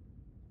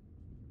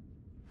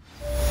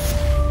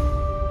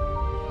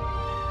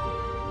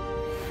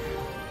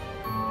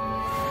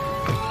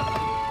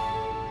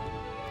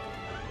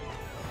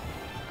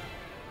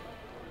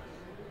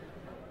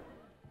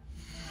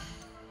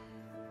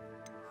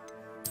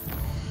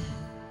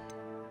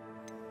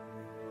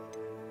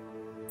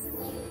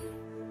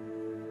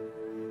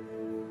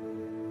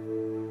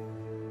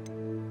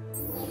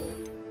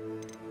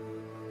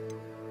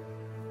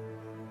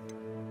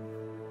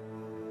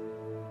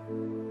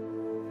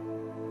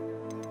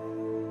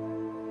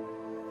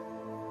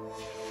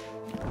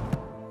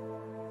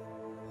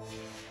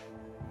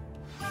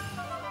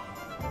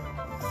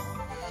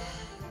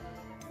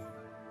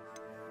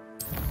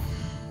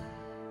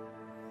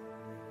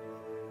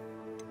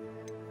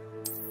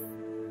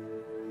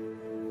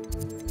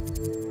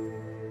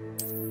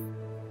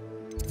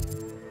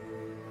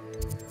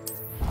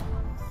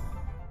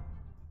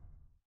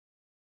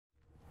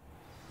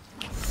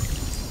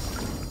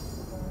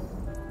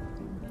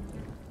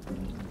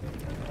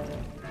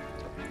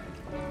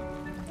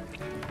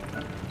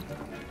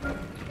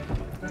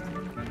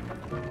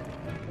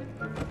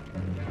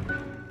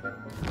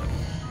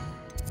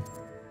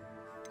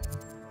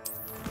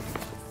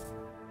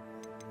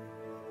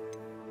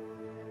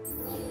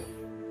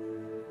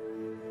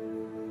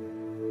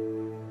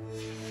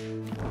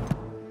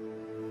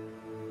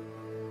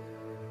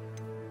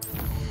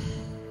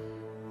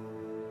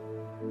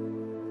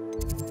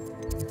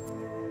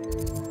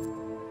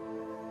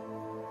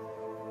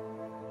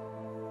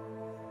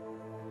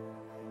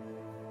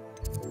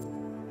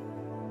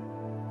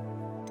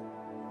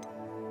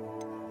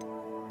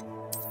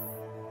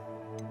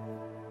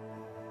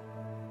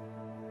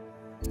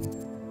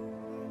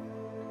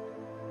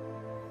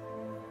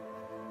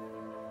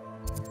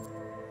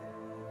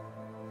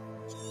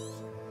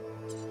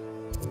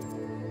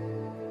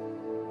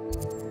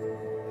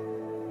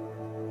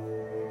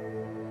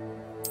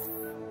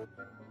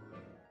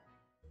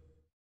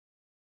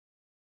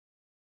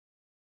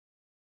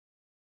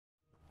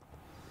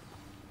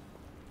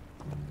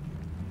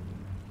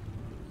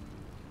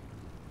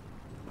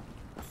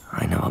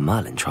 a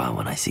Merlin trial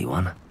when I see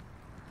one.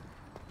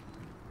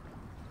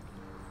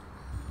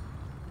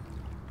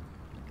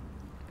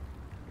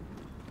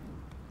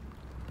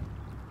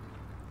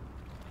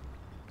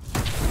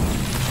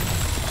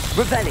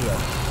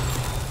 Revelio.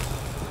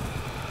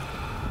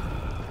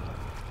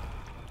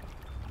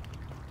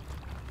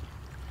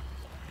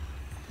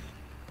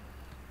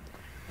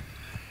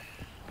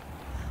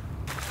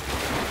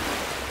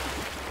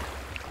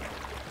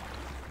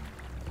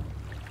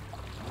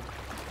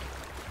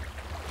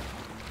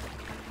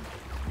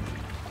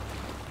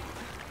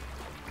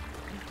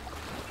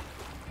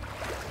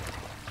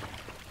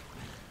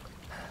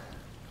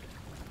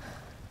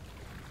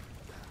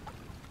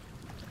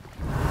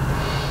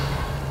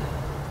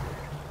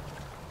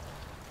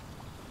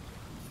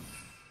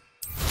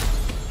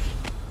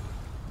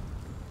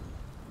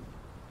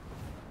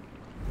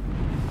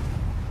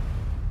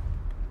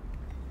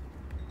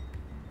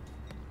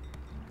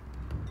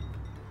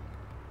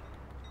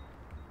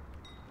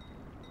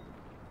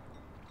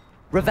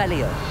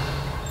 Revelio.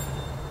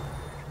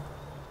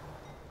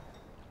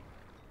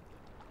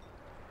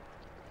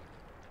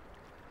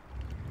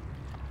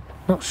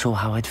 Not sure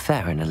how I'd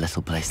fare in a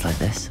little place like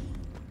this.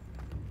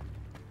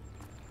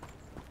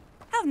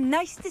 How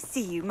nice to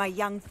see you, my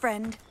young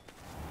friend.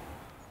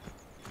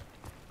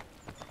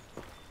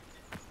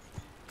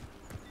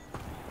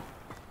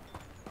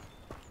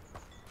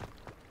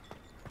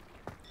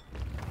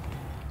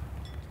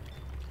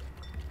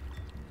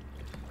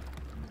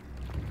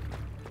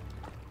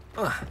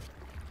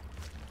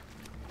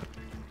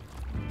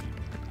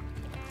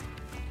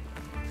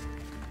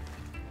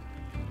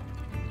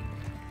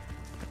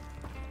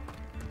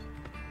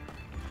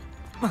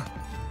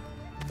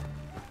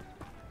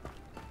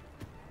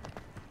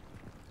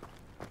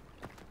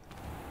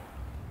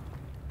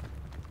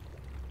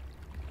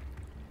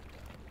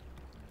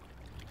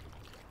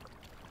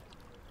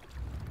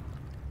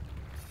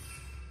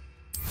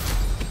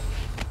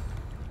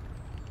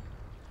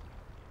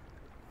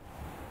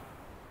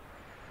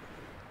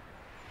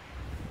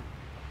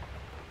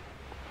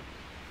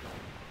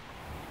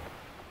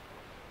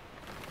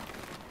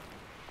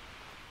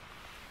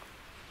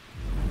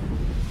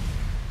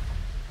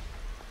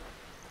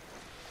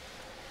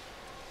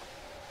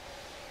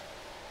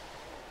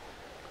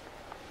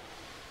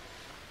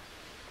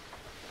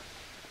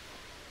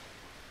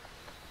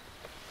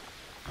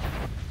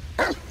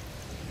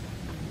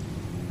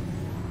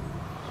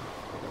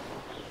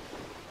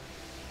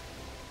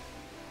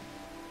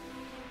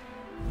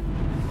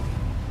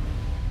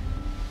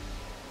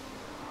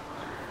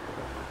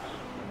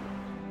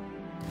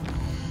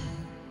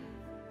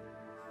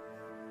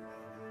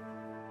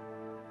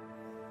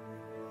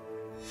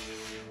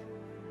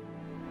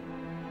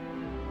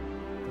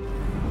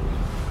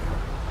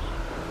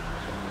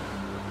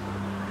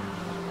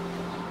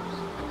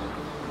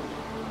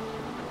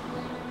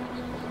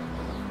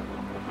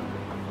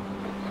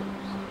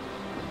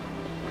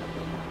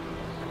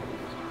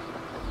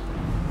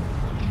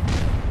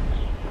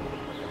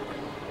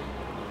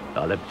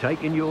 I'll have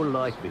taken your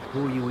life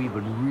before you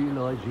even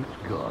realize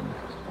it's gone.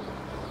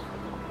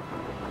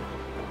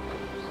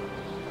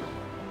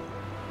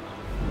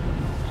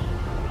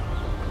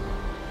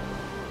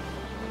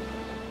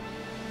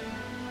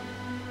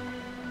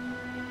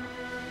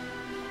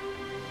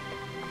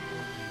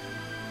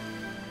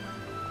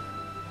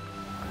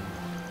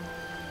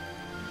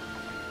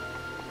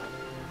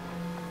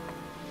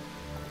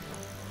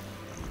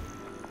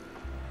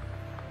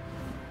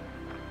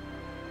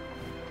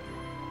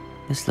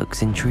 This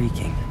looks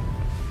intriguing.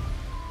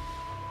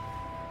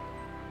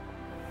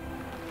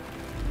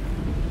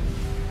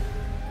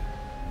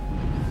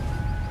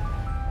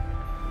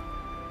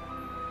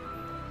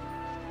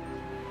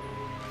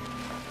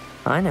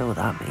 I know what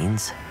that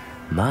means.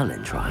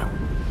 Merlin trial.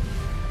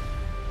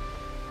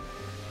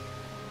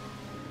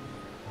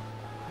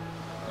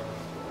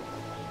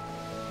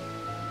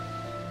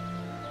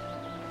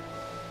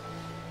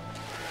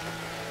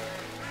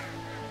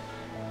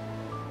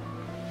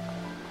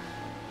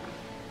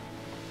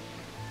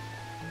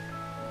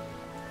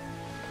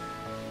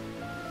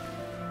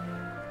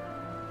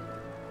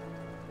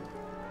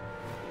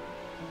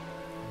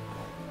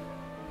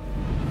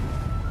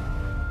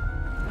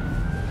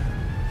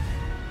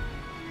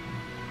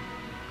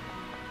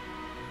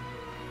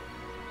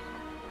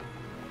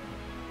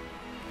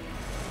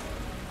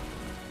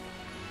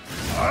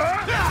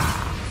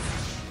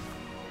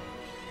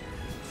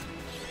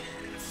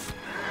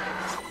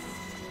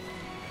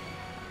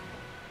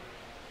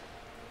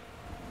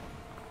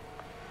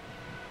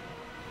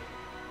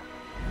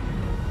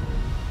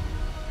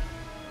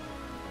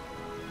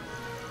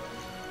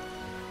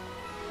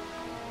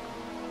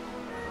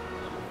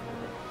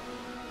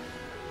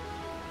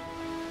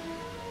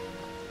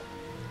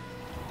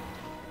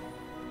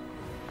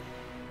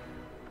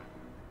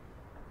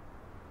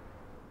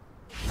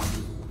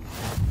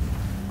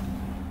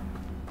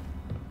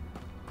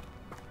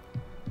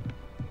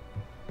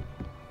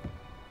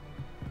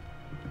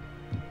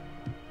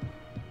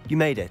 You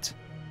made it.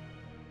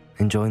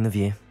 Enjoying the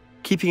view?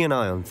 Keeping an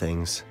eye on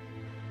things.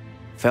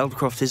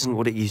 Feldcroft isn't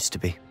what it used to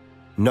be.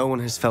 No one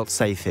has felt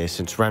safe here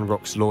since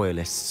Ranrock's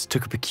loyalists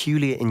took a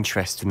peculiar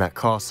interest in that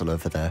castle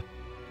over there,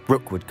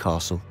 Rookwood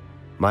Castle.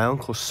 My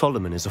uncle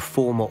Solomon is a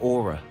former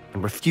Auror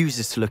and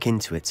refuses to look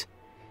into it,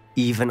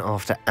 even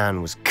after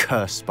Anne was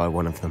cursed by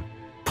one of them,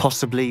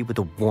 possibly with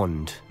a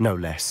wand, no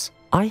less.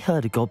 I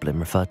heard a goblin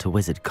refer to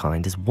wizard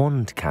kind as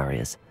wand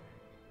carriers.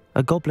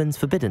 Are goblins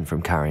forbidden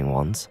from carrying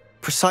wands?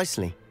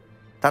 Precisely.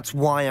 That's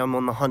why I'm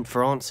on the hunt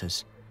for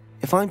answers.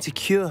 If I'm to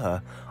cure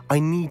her, I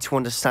need to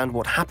understand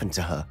what happened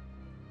to her.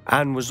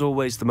 Anne was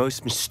always the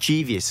most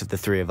mischievous of the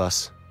three of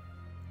us,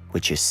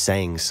 which is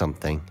saying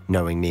something,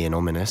 knowing me and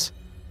Ominous.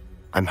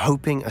 I'm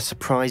hoping a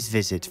surprise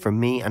visit from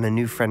me and a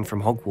new friend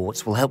from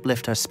Hogwarts will help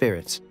lift her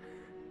spirits.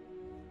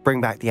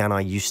 Bring back the Anne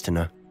I used to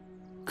know.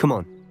 Come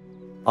on,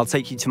 I'll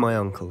take you to my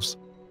uncle's.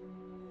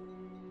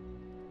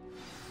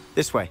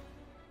 This way.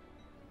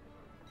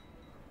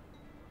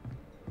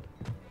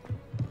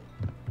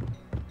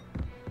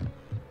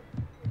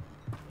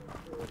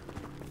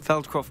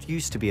 Feldcroft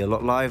used to be a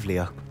lot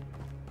livelier.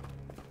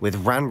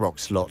 With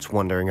Ranrock's lot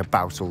wandering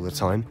about all the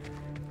time,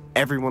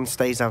 everyone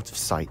stays out of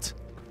sight.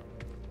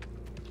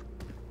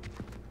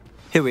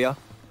 Here we are.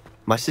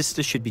 My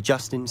sister should be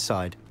just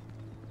inside.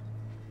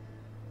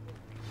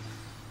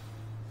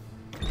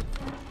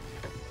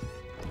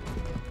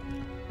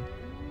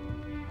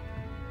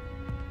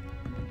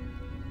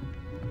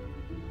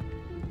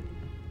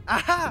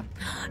 Aha!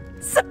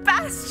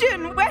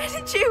 Sebastian, where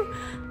did you...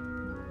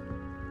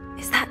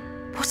 Is that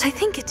what I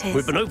think it is?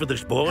 We've been over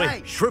this, boy.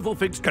 Hey.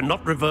 Shrivelfigs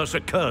cannot reverse a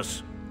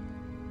curse.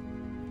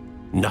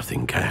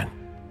 Nothing can.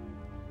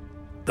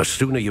 The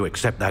sooner you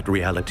accept that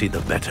reality, the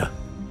better.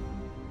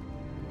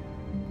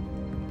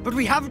 But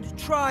we haven't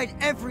tried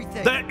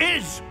everything. There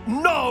is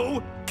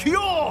no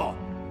cure!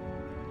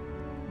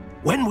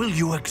 When will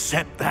you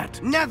accept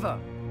that? Never.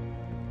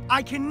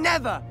 I can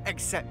never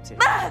accept it.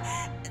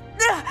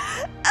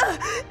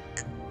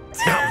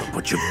 Now look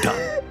what you've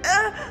done.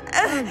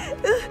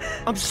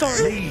 I'm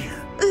sorry. Leave.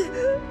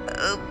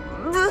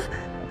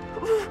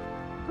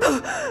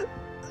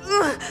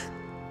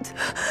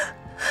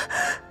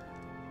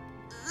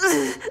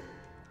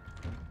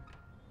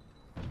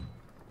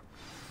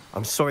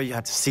 I'm sorry you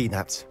had to see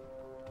that.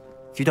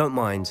 If you don't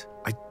mind,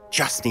 I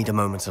just need a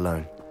moment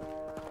alone.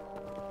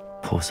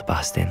 Poor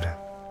Sebastian.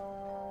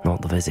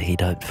 Not the visit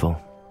he'd hoped for.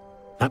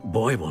 That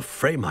boy will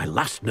fray my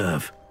last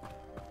nerve.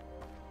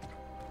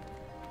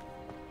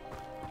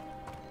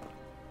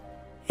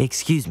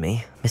 Excuse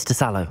me, Mr.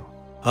 Sallow.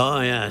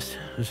 Oh, yes,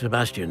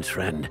 Sebastian's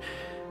friend.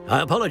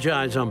 I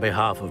apologize on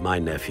behalf of my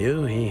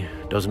nephew. He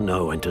doesn't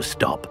know when to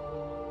stop.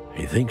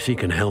 He thinks he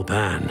can help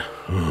Anne,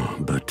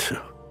 but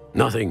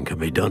nothing can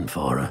be done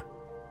for her.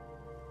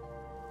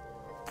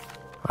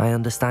 I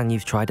understand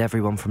you've tried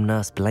everyone from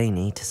Nurse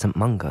Blaney to St.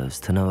 Mungo's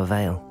to no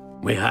avail.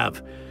 We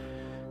have.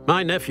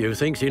 My nephew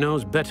thinks he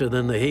knows better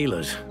than the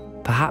healers.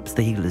 Perhaps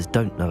the healers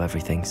don't know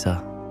everything,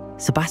 sir.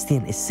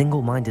 Sebastian is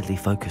single-mindedly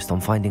focused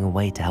on finding a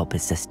way to help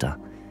his sister.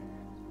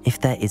 If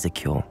there is a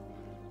cure,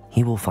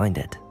 he will find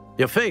it.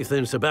 Your faith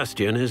in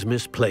Sebastian is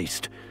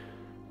misplaced.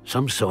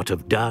 Some sort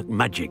of dark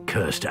magic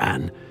cursed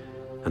Anne,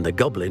 and the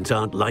goblins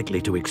aren't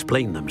likely to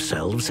explain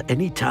themselves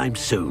anytime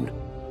soon.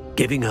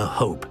 Giving her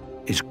hope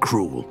is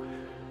cruel.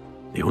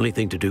 The only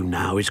thing to do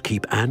now is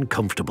keep Anne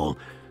comfortable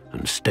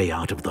and stay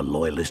out of the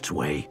Loyalists'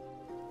 way.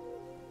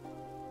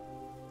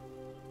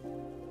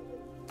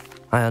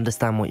 I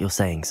understand what you're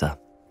saying, sir.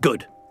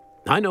 Good.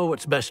 I know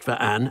what's best for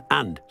Anne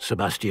and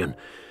Sebastian.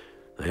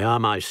 They are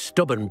my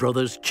stubborn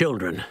brother's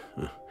children.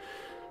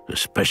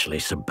 Especially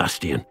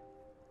Sebastian.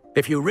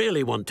 If you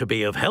really want to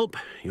be of help,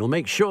 you'll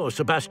make sure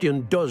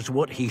Sebastian does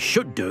what he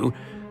should do,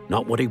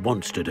 not what he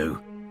wants to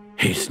do.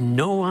 He's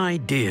no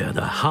idea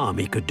the harm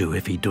he could do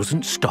if he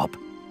doesn't stop.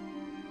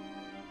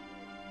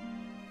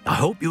 I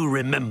hope you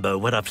remember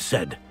what I've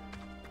said.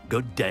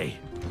 Good day.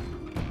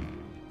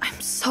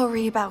 I'm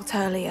sorry about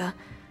earlier.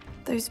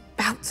 Those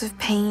bouts of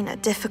pain are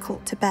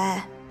difficult to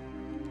bear.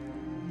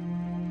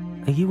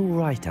 Are you all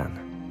right, Anne?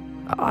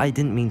 I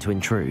didn't mean to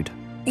intrude.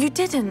 You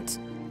didn't,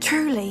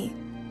 truly.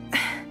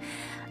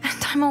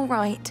 And I'm all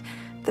right.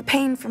 The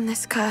pain from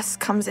this curse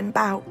comes in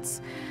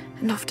bouts,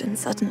 and often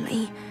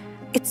suddenly.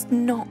 It's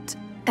not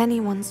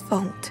anyone's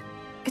fault.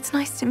 It's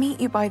nice to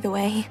meet you, by the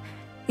way.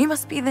 You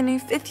must be the new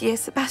 5th year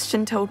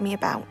Sebastian told me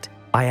about.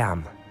 I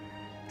am.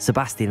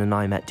 Sebastian and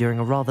I met during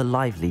a rather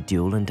lively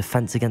duel in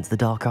defense against the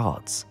dark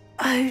arts.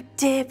 Oh,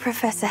 dear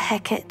Professor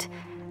Hecat.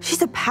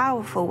 She's a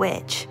powerful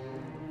witch.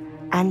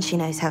 And she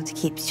knows how to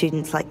keep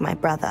students like my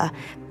brother,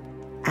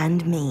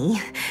 and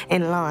me,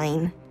 in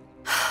line.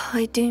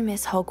 I do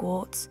miss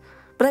Hogwarts,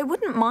 but I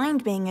wouldn't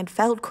mind being in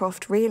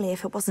Feldcroft, really,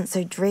 if it wasn't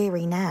so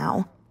dreary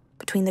now.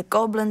 Between the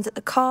goblins at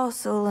the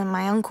castle and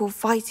my uncle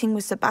fighting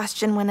with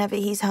Sebastian whenever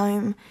he's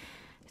home,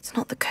 it's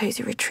not the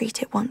cosy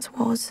retreat it once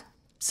was.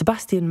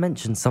 Sebastian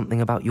mentioned something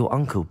about your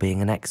uncle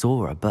being an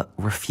ex-Auror, but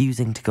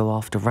refusing to go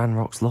after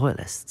Ranrock's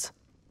loyalists.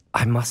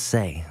 I must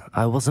say,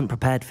 I wasn't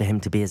prepared for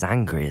him to be as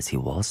angry as he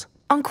was.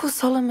 Uncle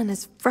Solomon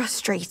is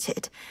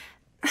frustrated.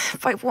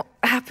 by what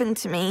happened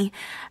to me,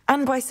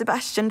 and by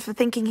Sebastian for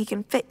thinking he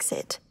can fix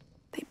it.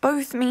 They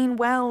both mean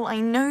well, I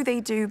know they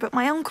do, but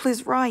my uncle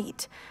is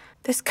right.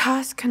 This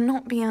curse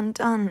cannot be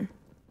undone.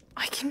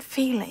 I can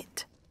feel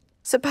it.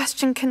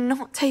 Sebastian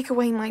cannot take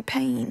away my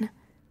pain.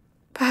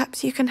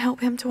 Perhaps you can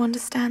help him to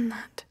understand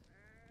that.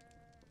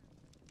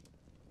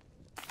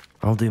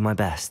 I'll do my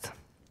best.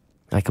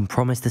 I can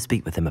promise to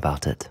speak with him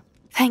about it.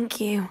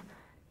 Thank you.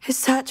 His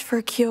search for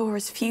a cure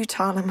is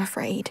futile, I'm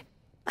afraid.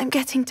 I'm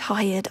getting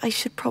tired. I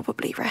should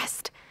probably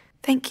rest.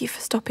 Thank you for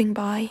stopping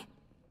by.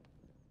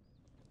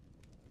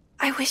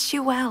 I wish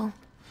you well.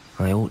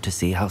 I ought to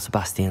see how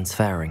Sebastian's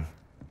faring.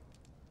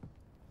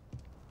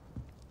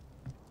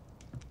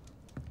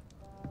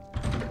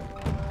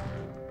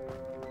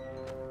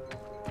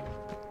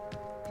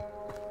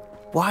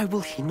 Why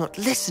will he not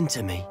listen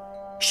to me?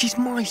 She's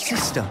my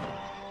sister.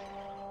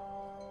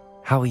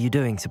 How are you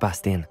doing,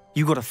 Sebastian?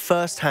 You got a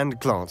first-hand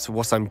glance at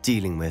what I'm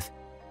dealing with.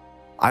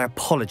 I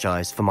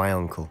apologize for my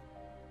uncle.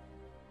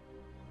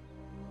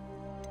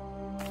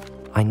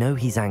 I know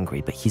he's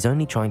angry, but he's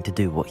only trying to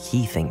do what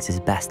he thinks is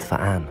best for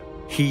Anne.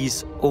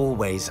 He's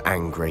always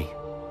angry.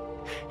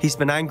 He's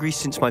been angry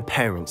since my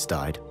parents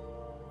died.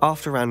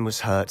 After Anne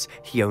was hurt,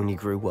 he only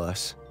grew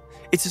worse.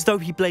 It's as though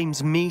he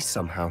blames me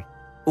somehow,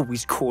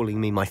 always calling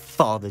me my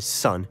father's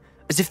son,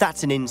 as if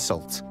that's an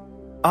insult.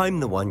 I'm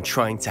the one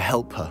trying to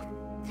help her.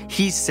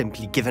 He's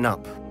simply given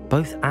up.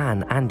 Both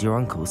Anne and your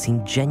uncle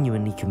seem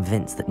genuinely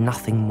convinced that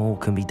nothing more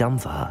can be done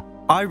for her.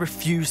 I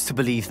refuse to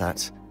believe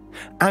that.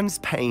 Anne's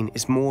pain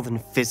is more than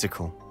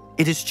physical.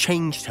 It has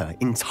changed her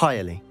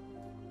entirely.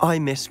 I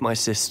miss my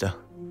sister.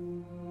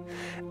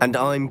 And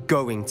I'm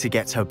going to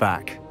get her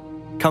back.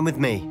 Come with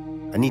me.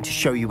 I need to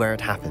show you where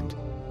it happened.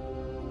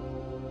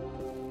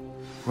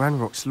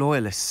 Ranrock's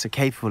loyalists are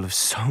capable of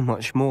so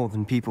much more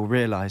than people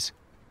realize.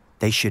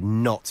 They should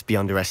not be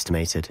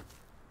underestimated.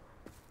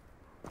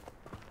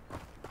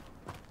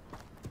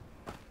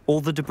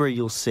 All the debris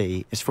you'll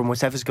see is from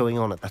whatever's going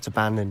on at that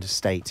abandoned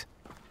estate.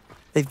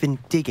 They've been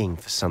digging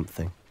for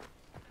something.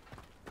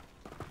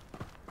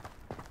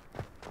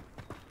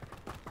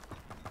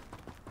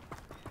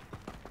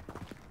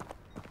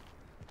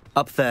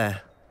 Up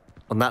there,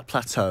 on that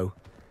plateau,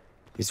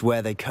 is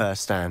where they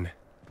cursed Anne.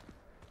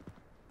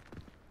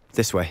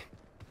 This way.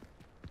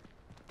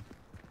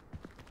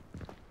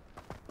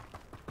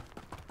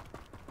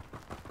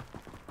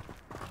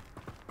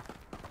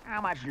 How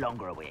much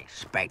longer are we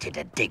expected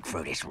to dig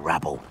through this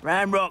rubble?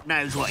 Ranrock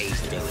knows what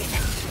he's doing.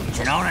 It's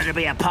an honor to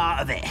be a part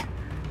of it.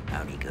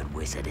 Only good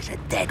wizard is a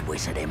dead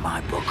wizard in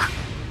my book.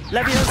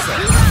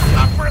 Leviosa!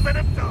 Not for a bit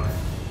of time.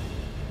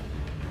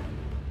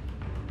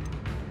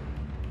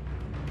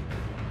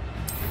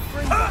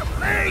 Put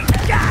me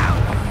down!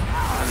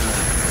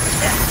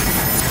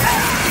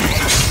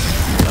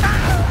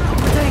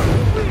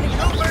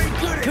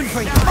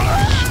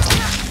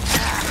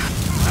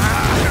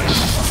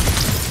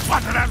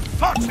 What an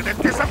unfortunate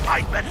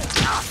disappointment!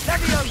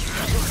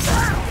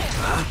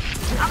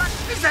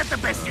 Is that the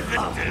best you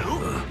can do?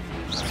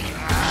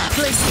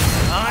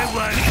 I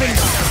won't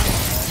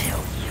till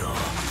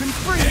you're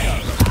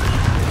dead.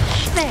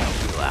 There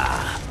you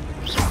are.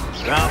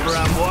 Rather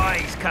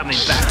unwise coming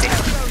back in.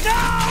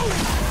 No!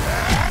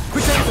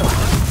 Crescendo!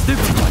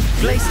 Stupefy!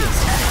 Glacius!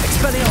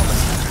 Expelliarmus!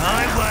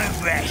 I won't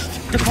rest.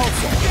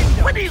 Depulso!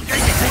 When are you going to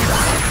do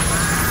that?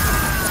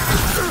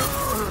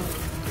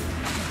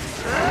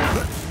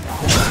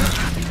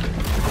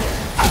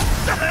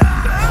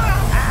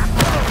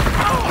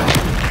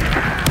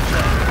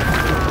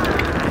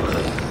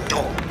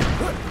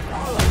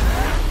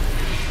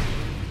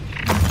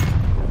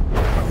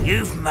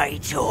 You've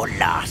made your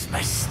last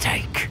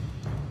mistake.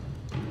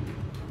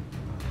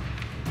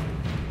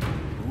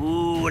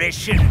 Ooh, this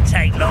shouldn't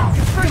take long.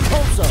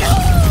 Repulsor!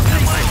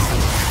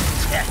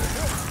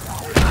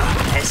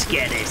 Let's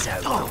get this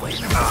over with.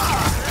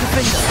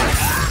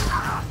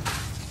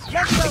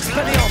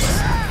 Expelliarmus!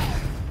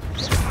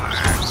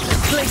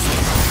 Glacius!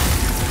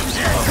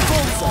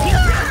 Repulsor!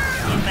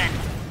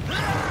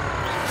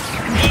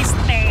 It's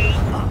me.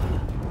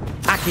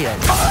 Accio!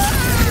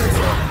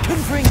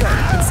 Confringo!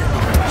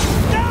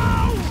 No!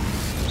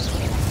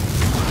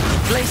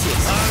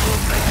 Glacius!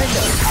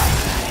 Pindo!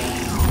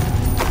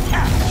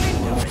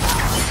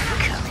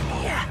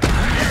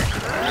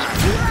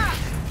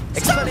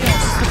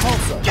 Expelliarmus!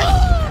 Repulsor!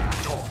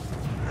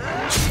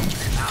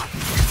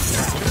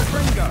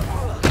 Confringo!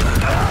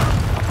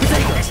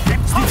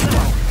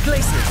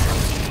 Glacius!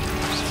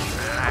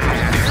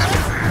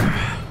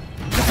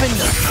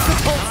 Gryffindor!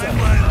 Repulsor!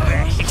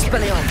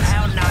 Expelliarmus!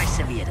 How nice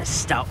of you to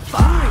stop by.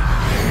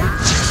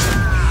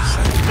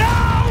 No!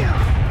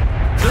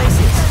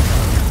 Glacius!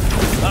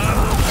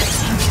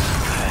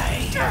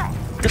 Great.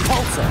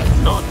 Depulsor!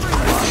 Not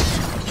quite.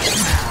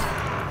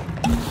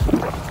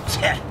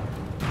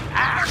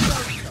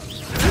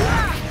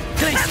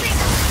 Glacius!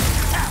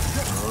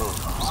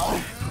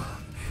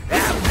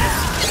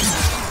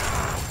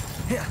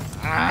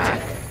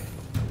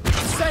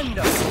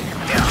 Sendo!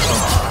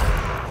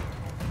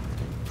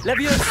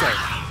 Levioso!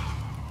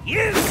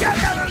 You don't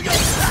know who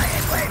you're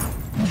playing with!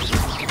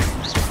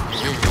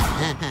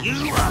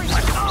 You are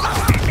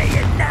the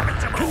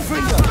inevitable.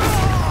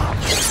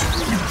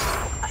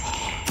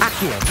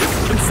 Accio.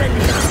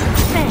 Incendio.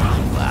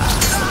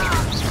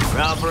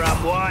 Rather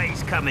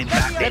unwise coming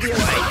back this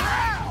way.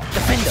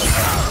 Defendo.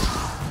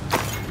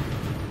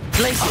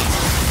 Glacius.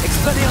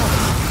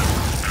 Expelliarmus.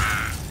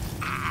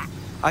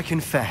 I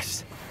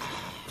confess,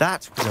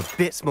 that was a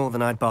bit more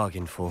than I'd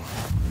bargained for.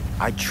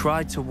 I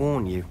tried to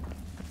warn you.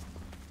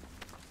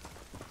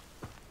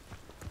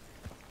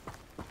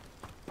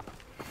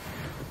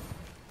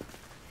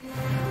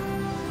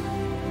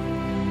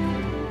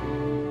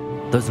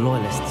 Those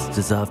loyalists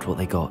deserved what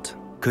they got.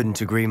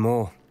 Couldn't agree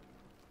more.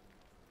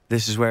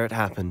 This is where it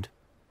happened.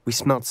 We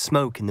smelled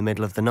smoke in the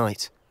middle of the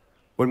night.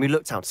 When we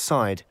looked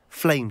outside,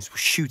 flames were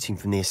shooting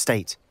from the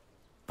estate.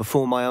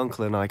 Before my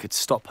uncle and I could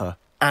stop her,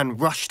 Anne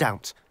rushed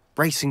out,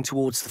 racing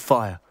towards the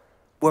fire,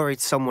 worried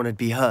someone had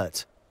been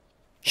hurt.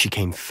 She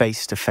came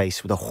face to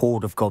face with a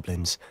horde of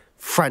goblins,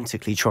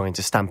 frantically trying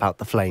to stamp out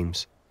the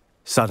flames.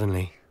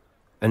 Suddenly,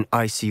 an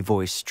icy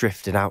voice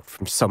drifted out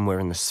from somewhere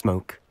in the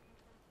smoke.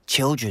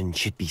 Children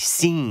should be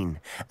seen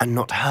and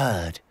not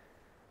heard.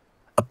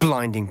 A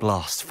blinding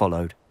blast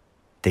followed.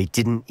 They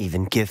didn't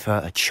even give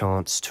her a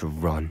chance to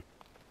run.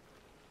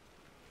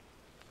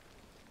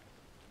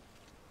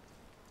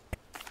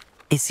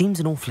 It seems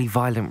an awfully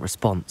violent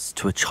response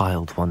to a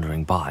child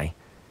wandering by.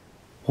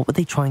 What were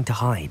they trying to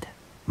hide?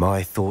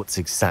 My thoughts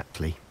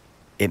exactly.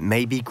 It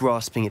may be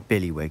grasping at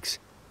Billywigs,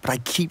 but I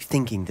keep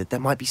thinking that there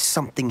might be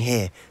something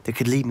here that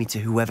could lead me to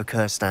whoever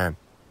cursed Anne.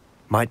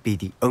 Might be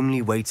the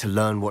only way to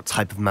learn what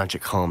type of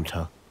magic harmed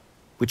her,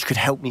 which could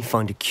help me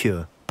find a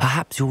cure.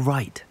 Perhaps you're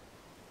right.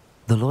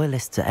 The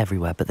Loyalists are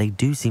everywhere, but they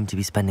do seem to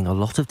be spending a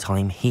lot of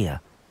time here,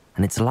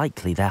 and it's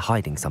likely they're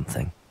hiding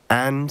something.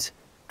 And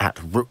at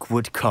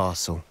Rookwood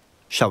Castle.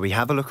 Shall we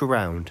have a look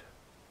around?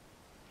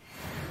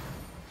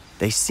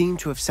 They seem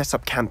to have set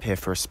up camp here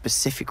for a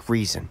specific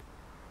reason.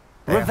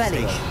 They have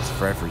stations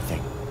for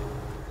everything.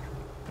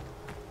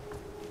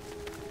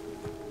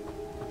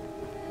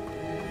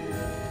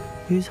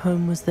 Whose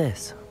home was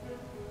this?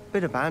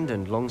 Bit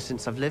abandoned long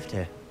since I've lived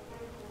here.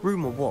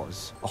 Rumour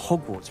was a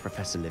Hogwarts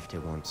professor lived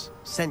here once,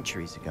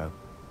 centuries ago.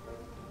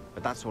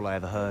 But that's all I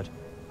ever heard.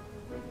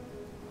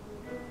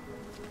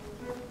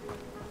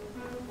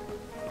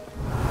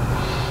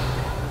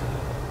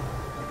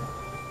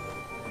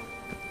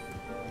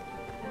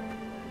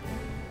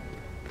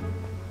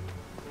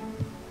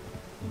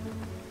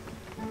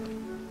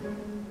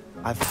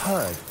 I've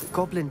heard that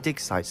goblin dig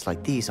sites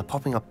like these are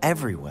popping up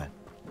everywhere.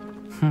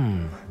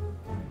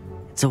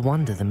 It's a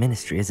wonder the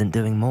Ministry isn't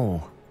doing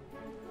more.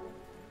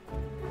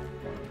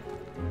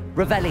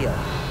 Revelio.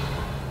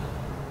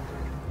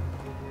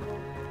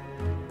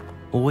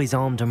 Always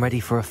armed and ready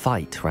for a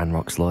fight,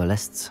 Ranrock's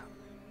Loyalists.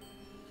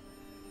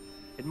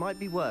 It might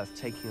be worth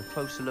taking a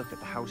closer look at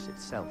the house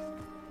itself.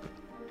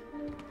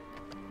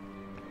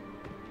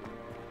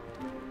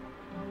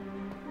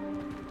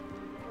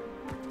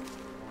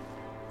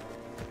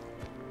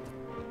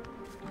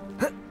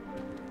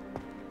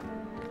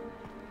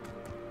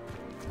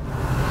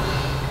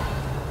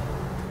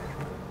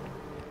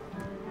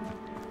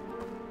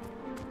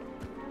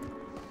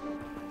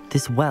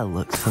 This well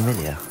looks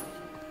familiar.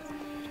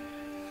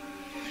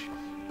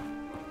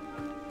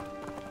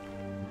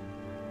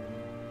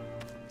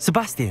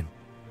 Sebastian,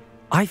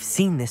 I've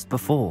seen this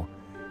before.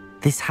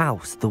 This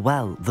house, the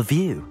well, the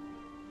view.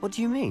 What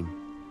do you mean?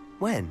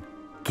 When?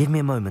 Give me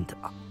a moment.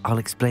 I'll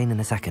explain in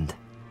a second.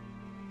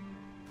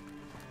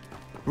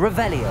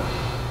 Revelio.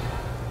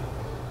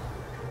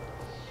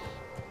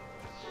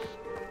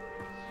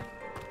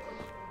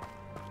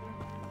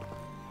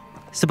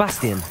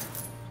 Sebastian,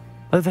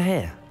 over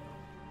here.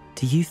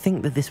 Do you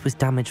think that this was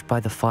damaged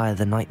by the fire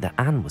the night that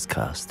Anne was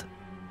cursed?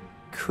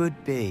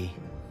 Could be.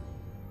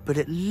 But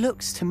it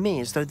looks to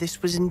me as though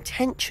this was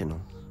intentional.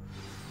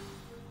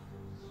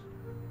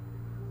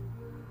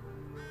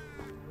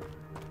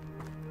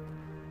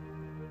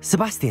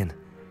 Sebastian,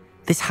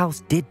 this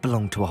house did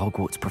belong to a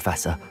Hogwarts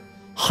professor,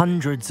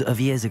 hundreds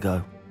of years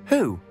ago.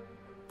 Who?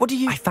 What do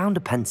you... I found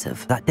a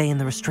pensive that day in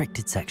the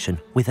restricted section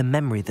with a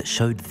memory that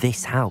showed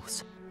this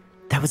house.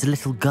 There was a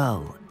little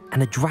girl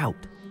and a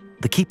drought.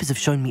 The keepers have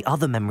shown me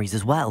other memories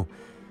as well.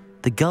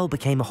 The girl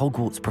became a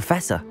Hogwarts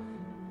professor.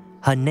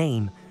 Her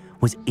name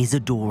was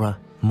Isadora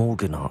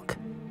Morganach.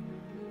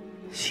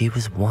 She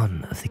was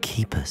one of the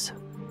keepers.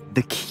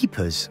 The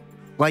keepers?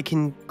 Like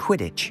in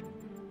Quidditch?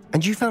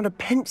 And you found a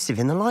pensive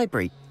in the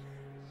library?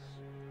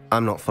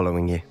 I'm not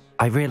following you.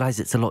 I realise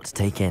it's a lot to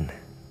take in.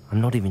 I'm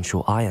not even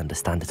sure I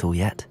understand it all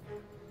yet.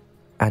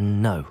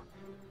 And no,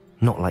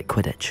 not like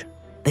Quidditch.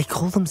 They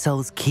call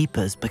themselves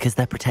keepers because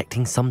they're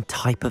protecting some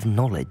type of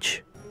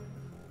knowledge.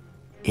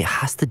 It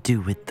has to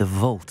do with the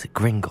vault at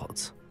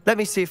Gringotts. Let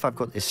me see if I've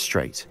got this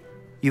straight.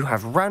 You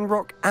have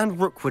Ranrock and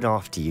Rookwood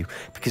after you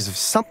because of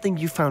something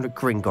you found at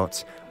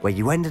Gringotts where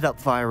you ended up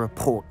via a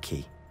port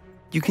key.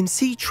 You can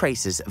see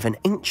traces of an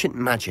ancient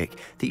magic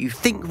that you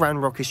think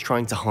Ranrock is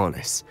trying to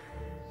harness.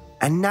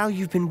 And now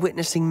you've been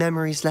witnessing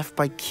memories left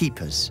by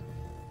keepers.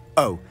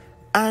 Oh,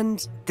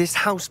 And this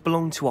house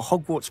belonged to a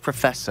Hogwarts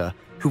professor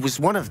who was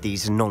one of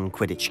these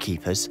non-Quidditch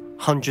keepers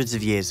hundreds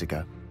of years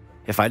ago.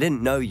 If I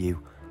didn't know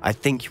you, I'd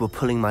think you were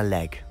pulling my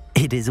leg.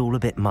 It is all a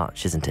bit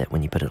much, isn't it,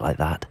 when you put it like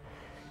that?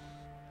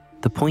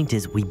 The point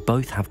is, we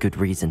both have good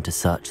reason to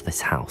search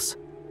this house.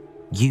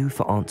 You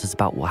for answers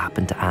about what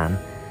happened to Anne,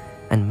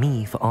 and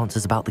me for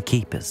answers about the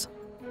keepers.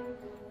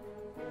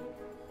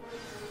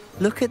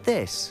 Look at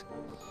this.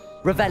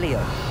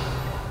 Revelio.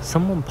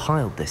 Someone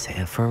piled this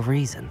here for a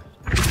reason.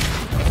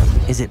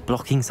 Is it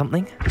blocking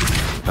something?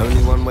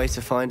 Only one way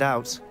to find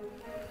out.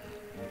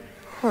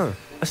 Huh,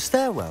 a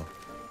stairwell.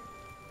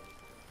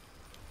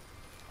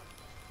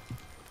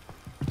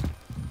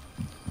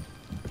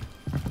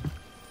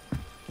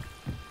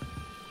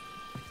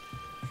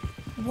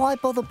 Why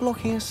bother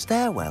blocking a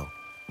stairwell?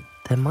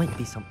 There might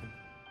be something.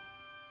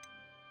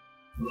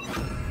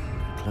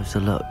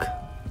 Closer look.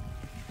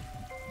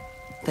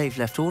 They've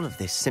left all of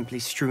this simply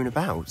strewn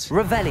about.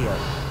 Revelio.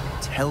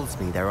 Tells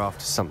me they're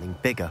after something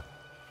bigger.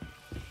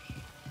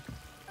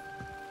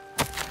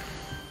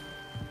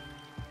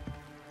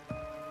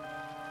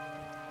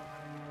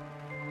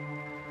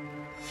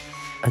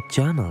 A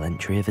journal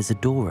entry of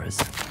Isadora's.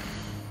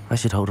 I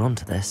should hold on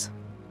to this.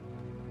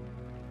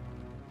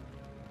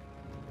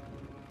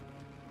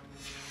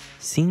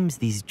 Seems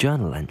these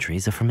journal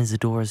entries are from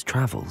Isadora's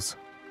travels.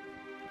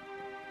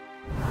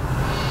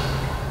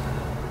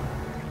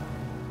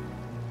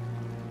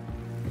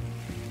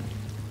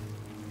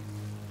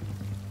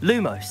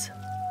 Lumos.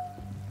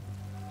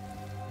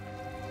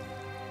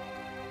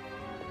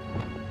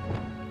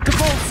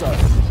 Capolso.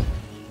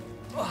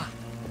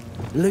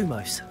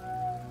 Lumos.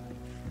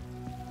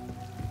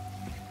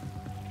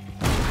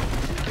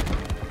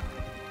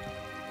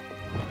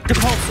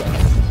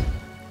 Capolso.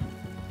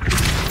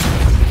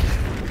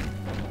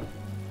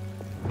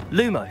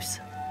 Lumos.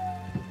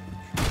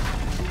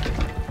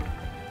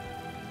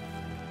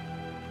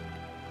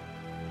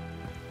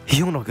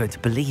 You're not going to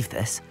believe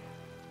this.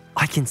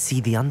 I can see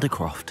the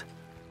Undercroft.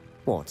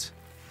 What?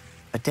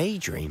 A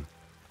daydream?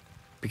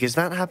 Because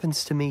that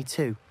happens to me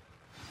too.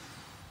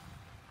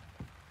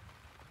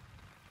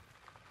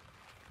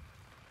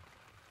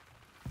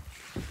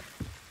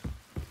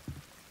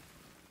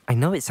 I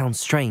know it sounds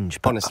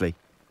strange, but... Honestly,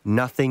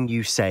 nothing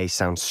you say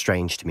sounds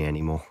strange to me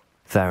anymore.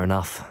 Fair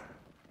enough.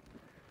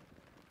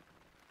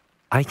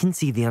 I can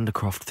see the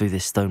Undercroft through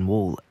this stone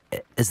wall,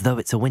 as though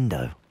it's a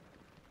window.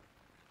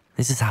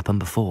 This has happened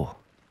before.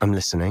 I'm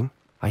listening.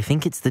 I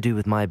think it's to do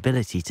with my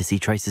ability to see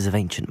traces of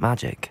ancient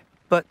magic.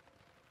 But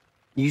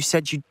you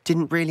said you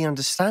didn't really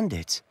understand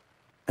it,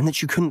 and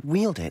that you couldn't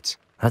wield it.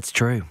 That's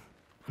true,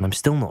 and I'm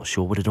still not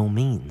sure what it all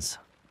means.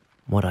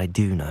 What I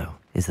do know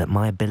is that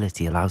my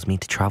ability allows me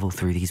to travel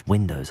through these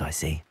windows I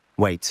see.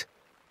 Wait.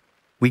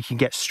 We can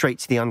get straight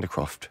to the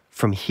Undercroft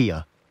from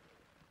here.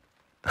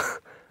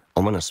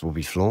 Ominous will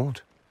be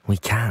flawed. We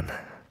can.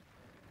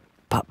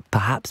 But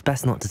perhaps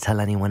best not to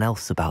tell anyone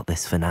else about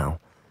this for now.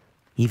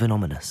 Even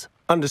Ominous.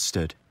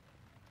 Understood.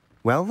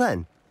 Well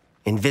then,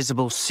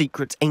 invisible,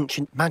 secret,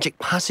 ancient magic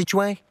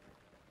passageway?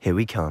 Here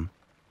we come.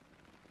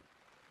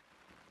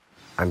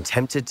 I'm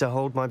tempted to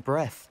hold my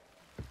breath.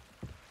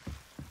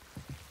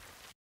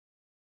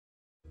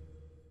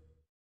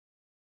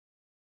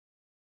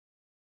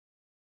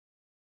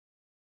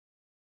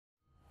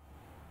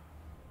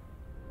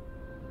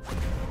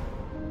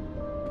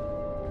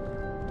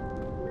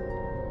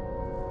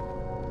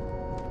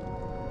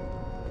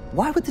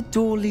 Why would the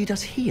door lead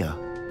us here?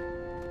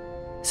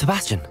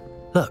 Sebastian,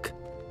 look.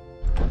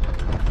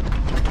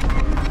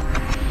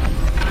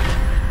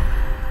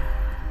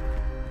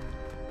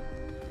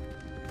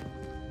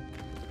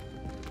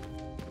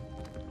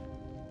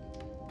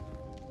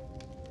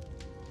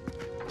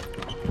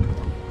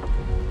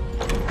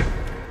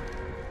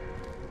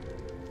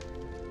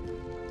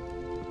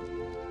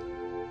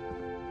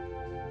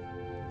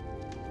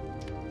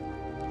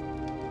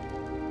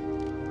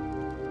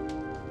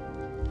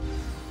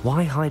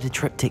 Why hide a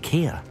triptych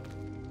here?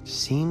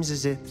 Seems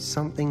as if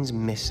something's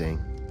missing.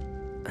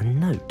 A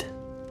note.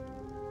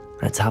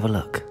 Let's have a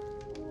look.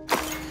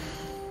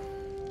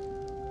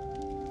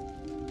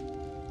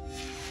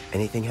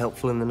 Anything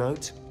helpful in the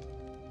note?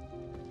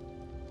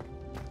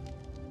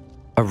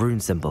 A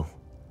rune symbol.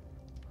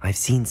 I've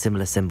seen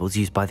similar symbols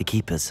used by the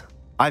keepers.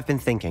 I've been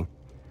thinking.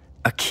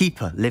 A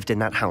keeper lived in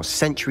that house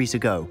centuries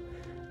ago,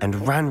 and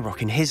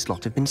Ranrock and his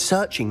lot have been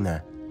searching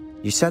there.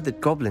 You said that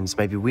goblins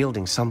may be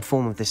wielding some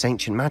form of this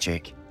ancient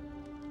magic.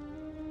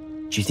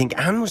 Do you think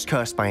Anne was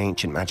cursed by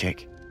ancient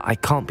magic? I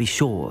can't be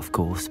sure, of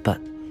course, but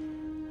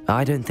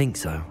I don't think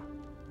so.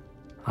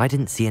 I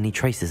didn't see any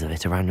traces of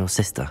it around your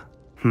sister.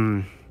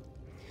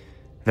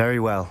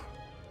 Very well.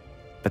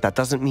 But that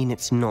doesn't mean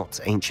it's not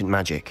ancient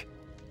magic.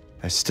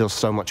 There's still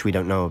so much we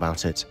don't know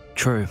about it.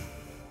 True.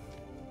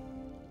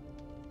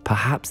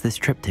 Perhaps this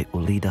triptych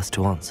will lead us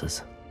to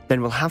answers.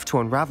 Then we'll have to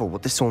unravel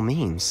what this all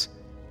means.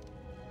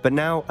 But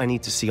now I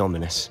need to see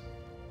Ominous.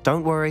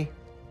 Don't worry,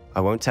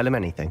 I won't tell him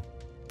anything.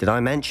 Did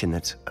I mention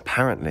that,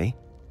 apparently,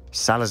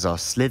 Salazar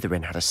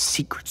Slytherin had a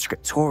secret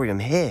scriptorium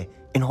here,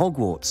 in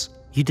Hogwarts?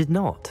 You did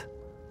not.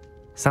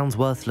 Sounds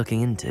worth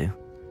looking into.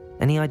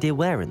 Any idea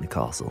where in the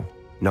castle?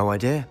 No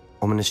idea.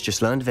 Ominous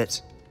just learned of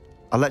it.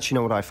 I'll let you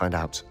know what I find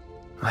out.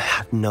 I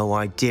had no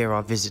idea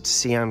our visit to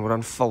Sian would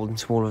unfold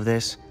into all of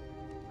this.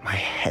 My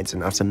head's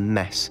an utter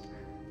mess.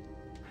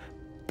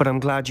 But I'm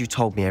glad you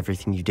told me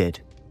everything you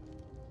did.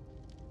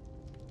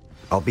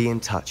 I'll be in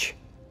touch.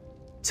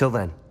 Till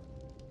then.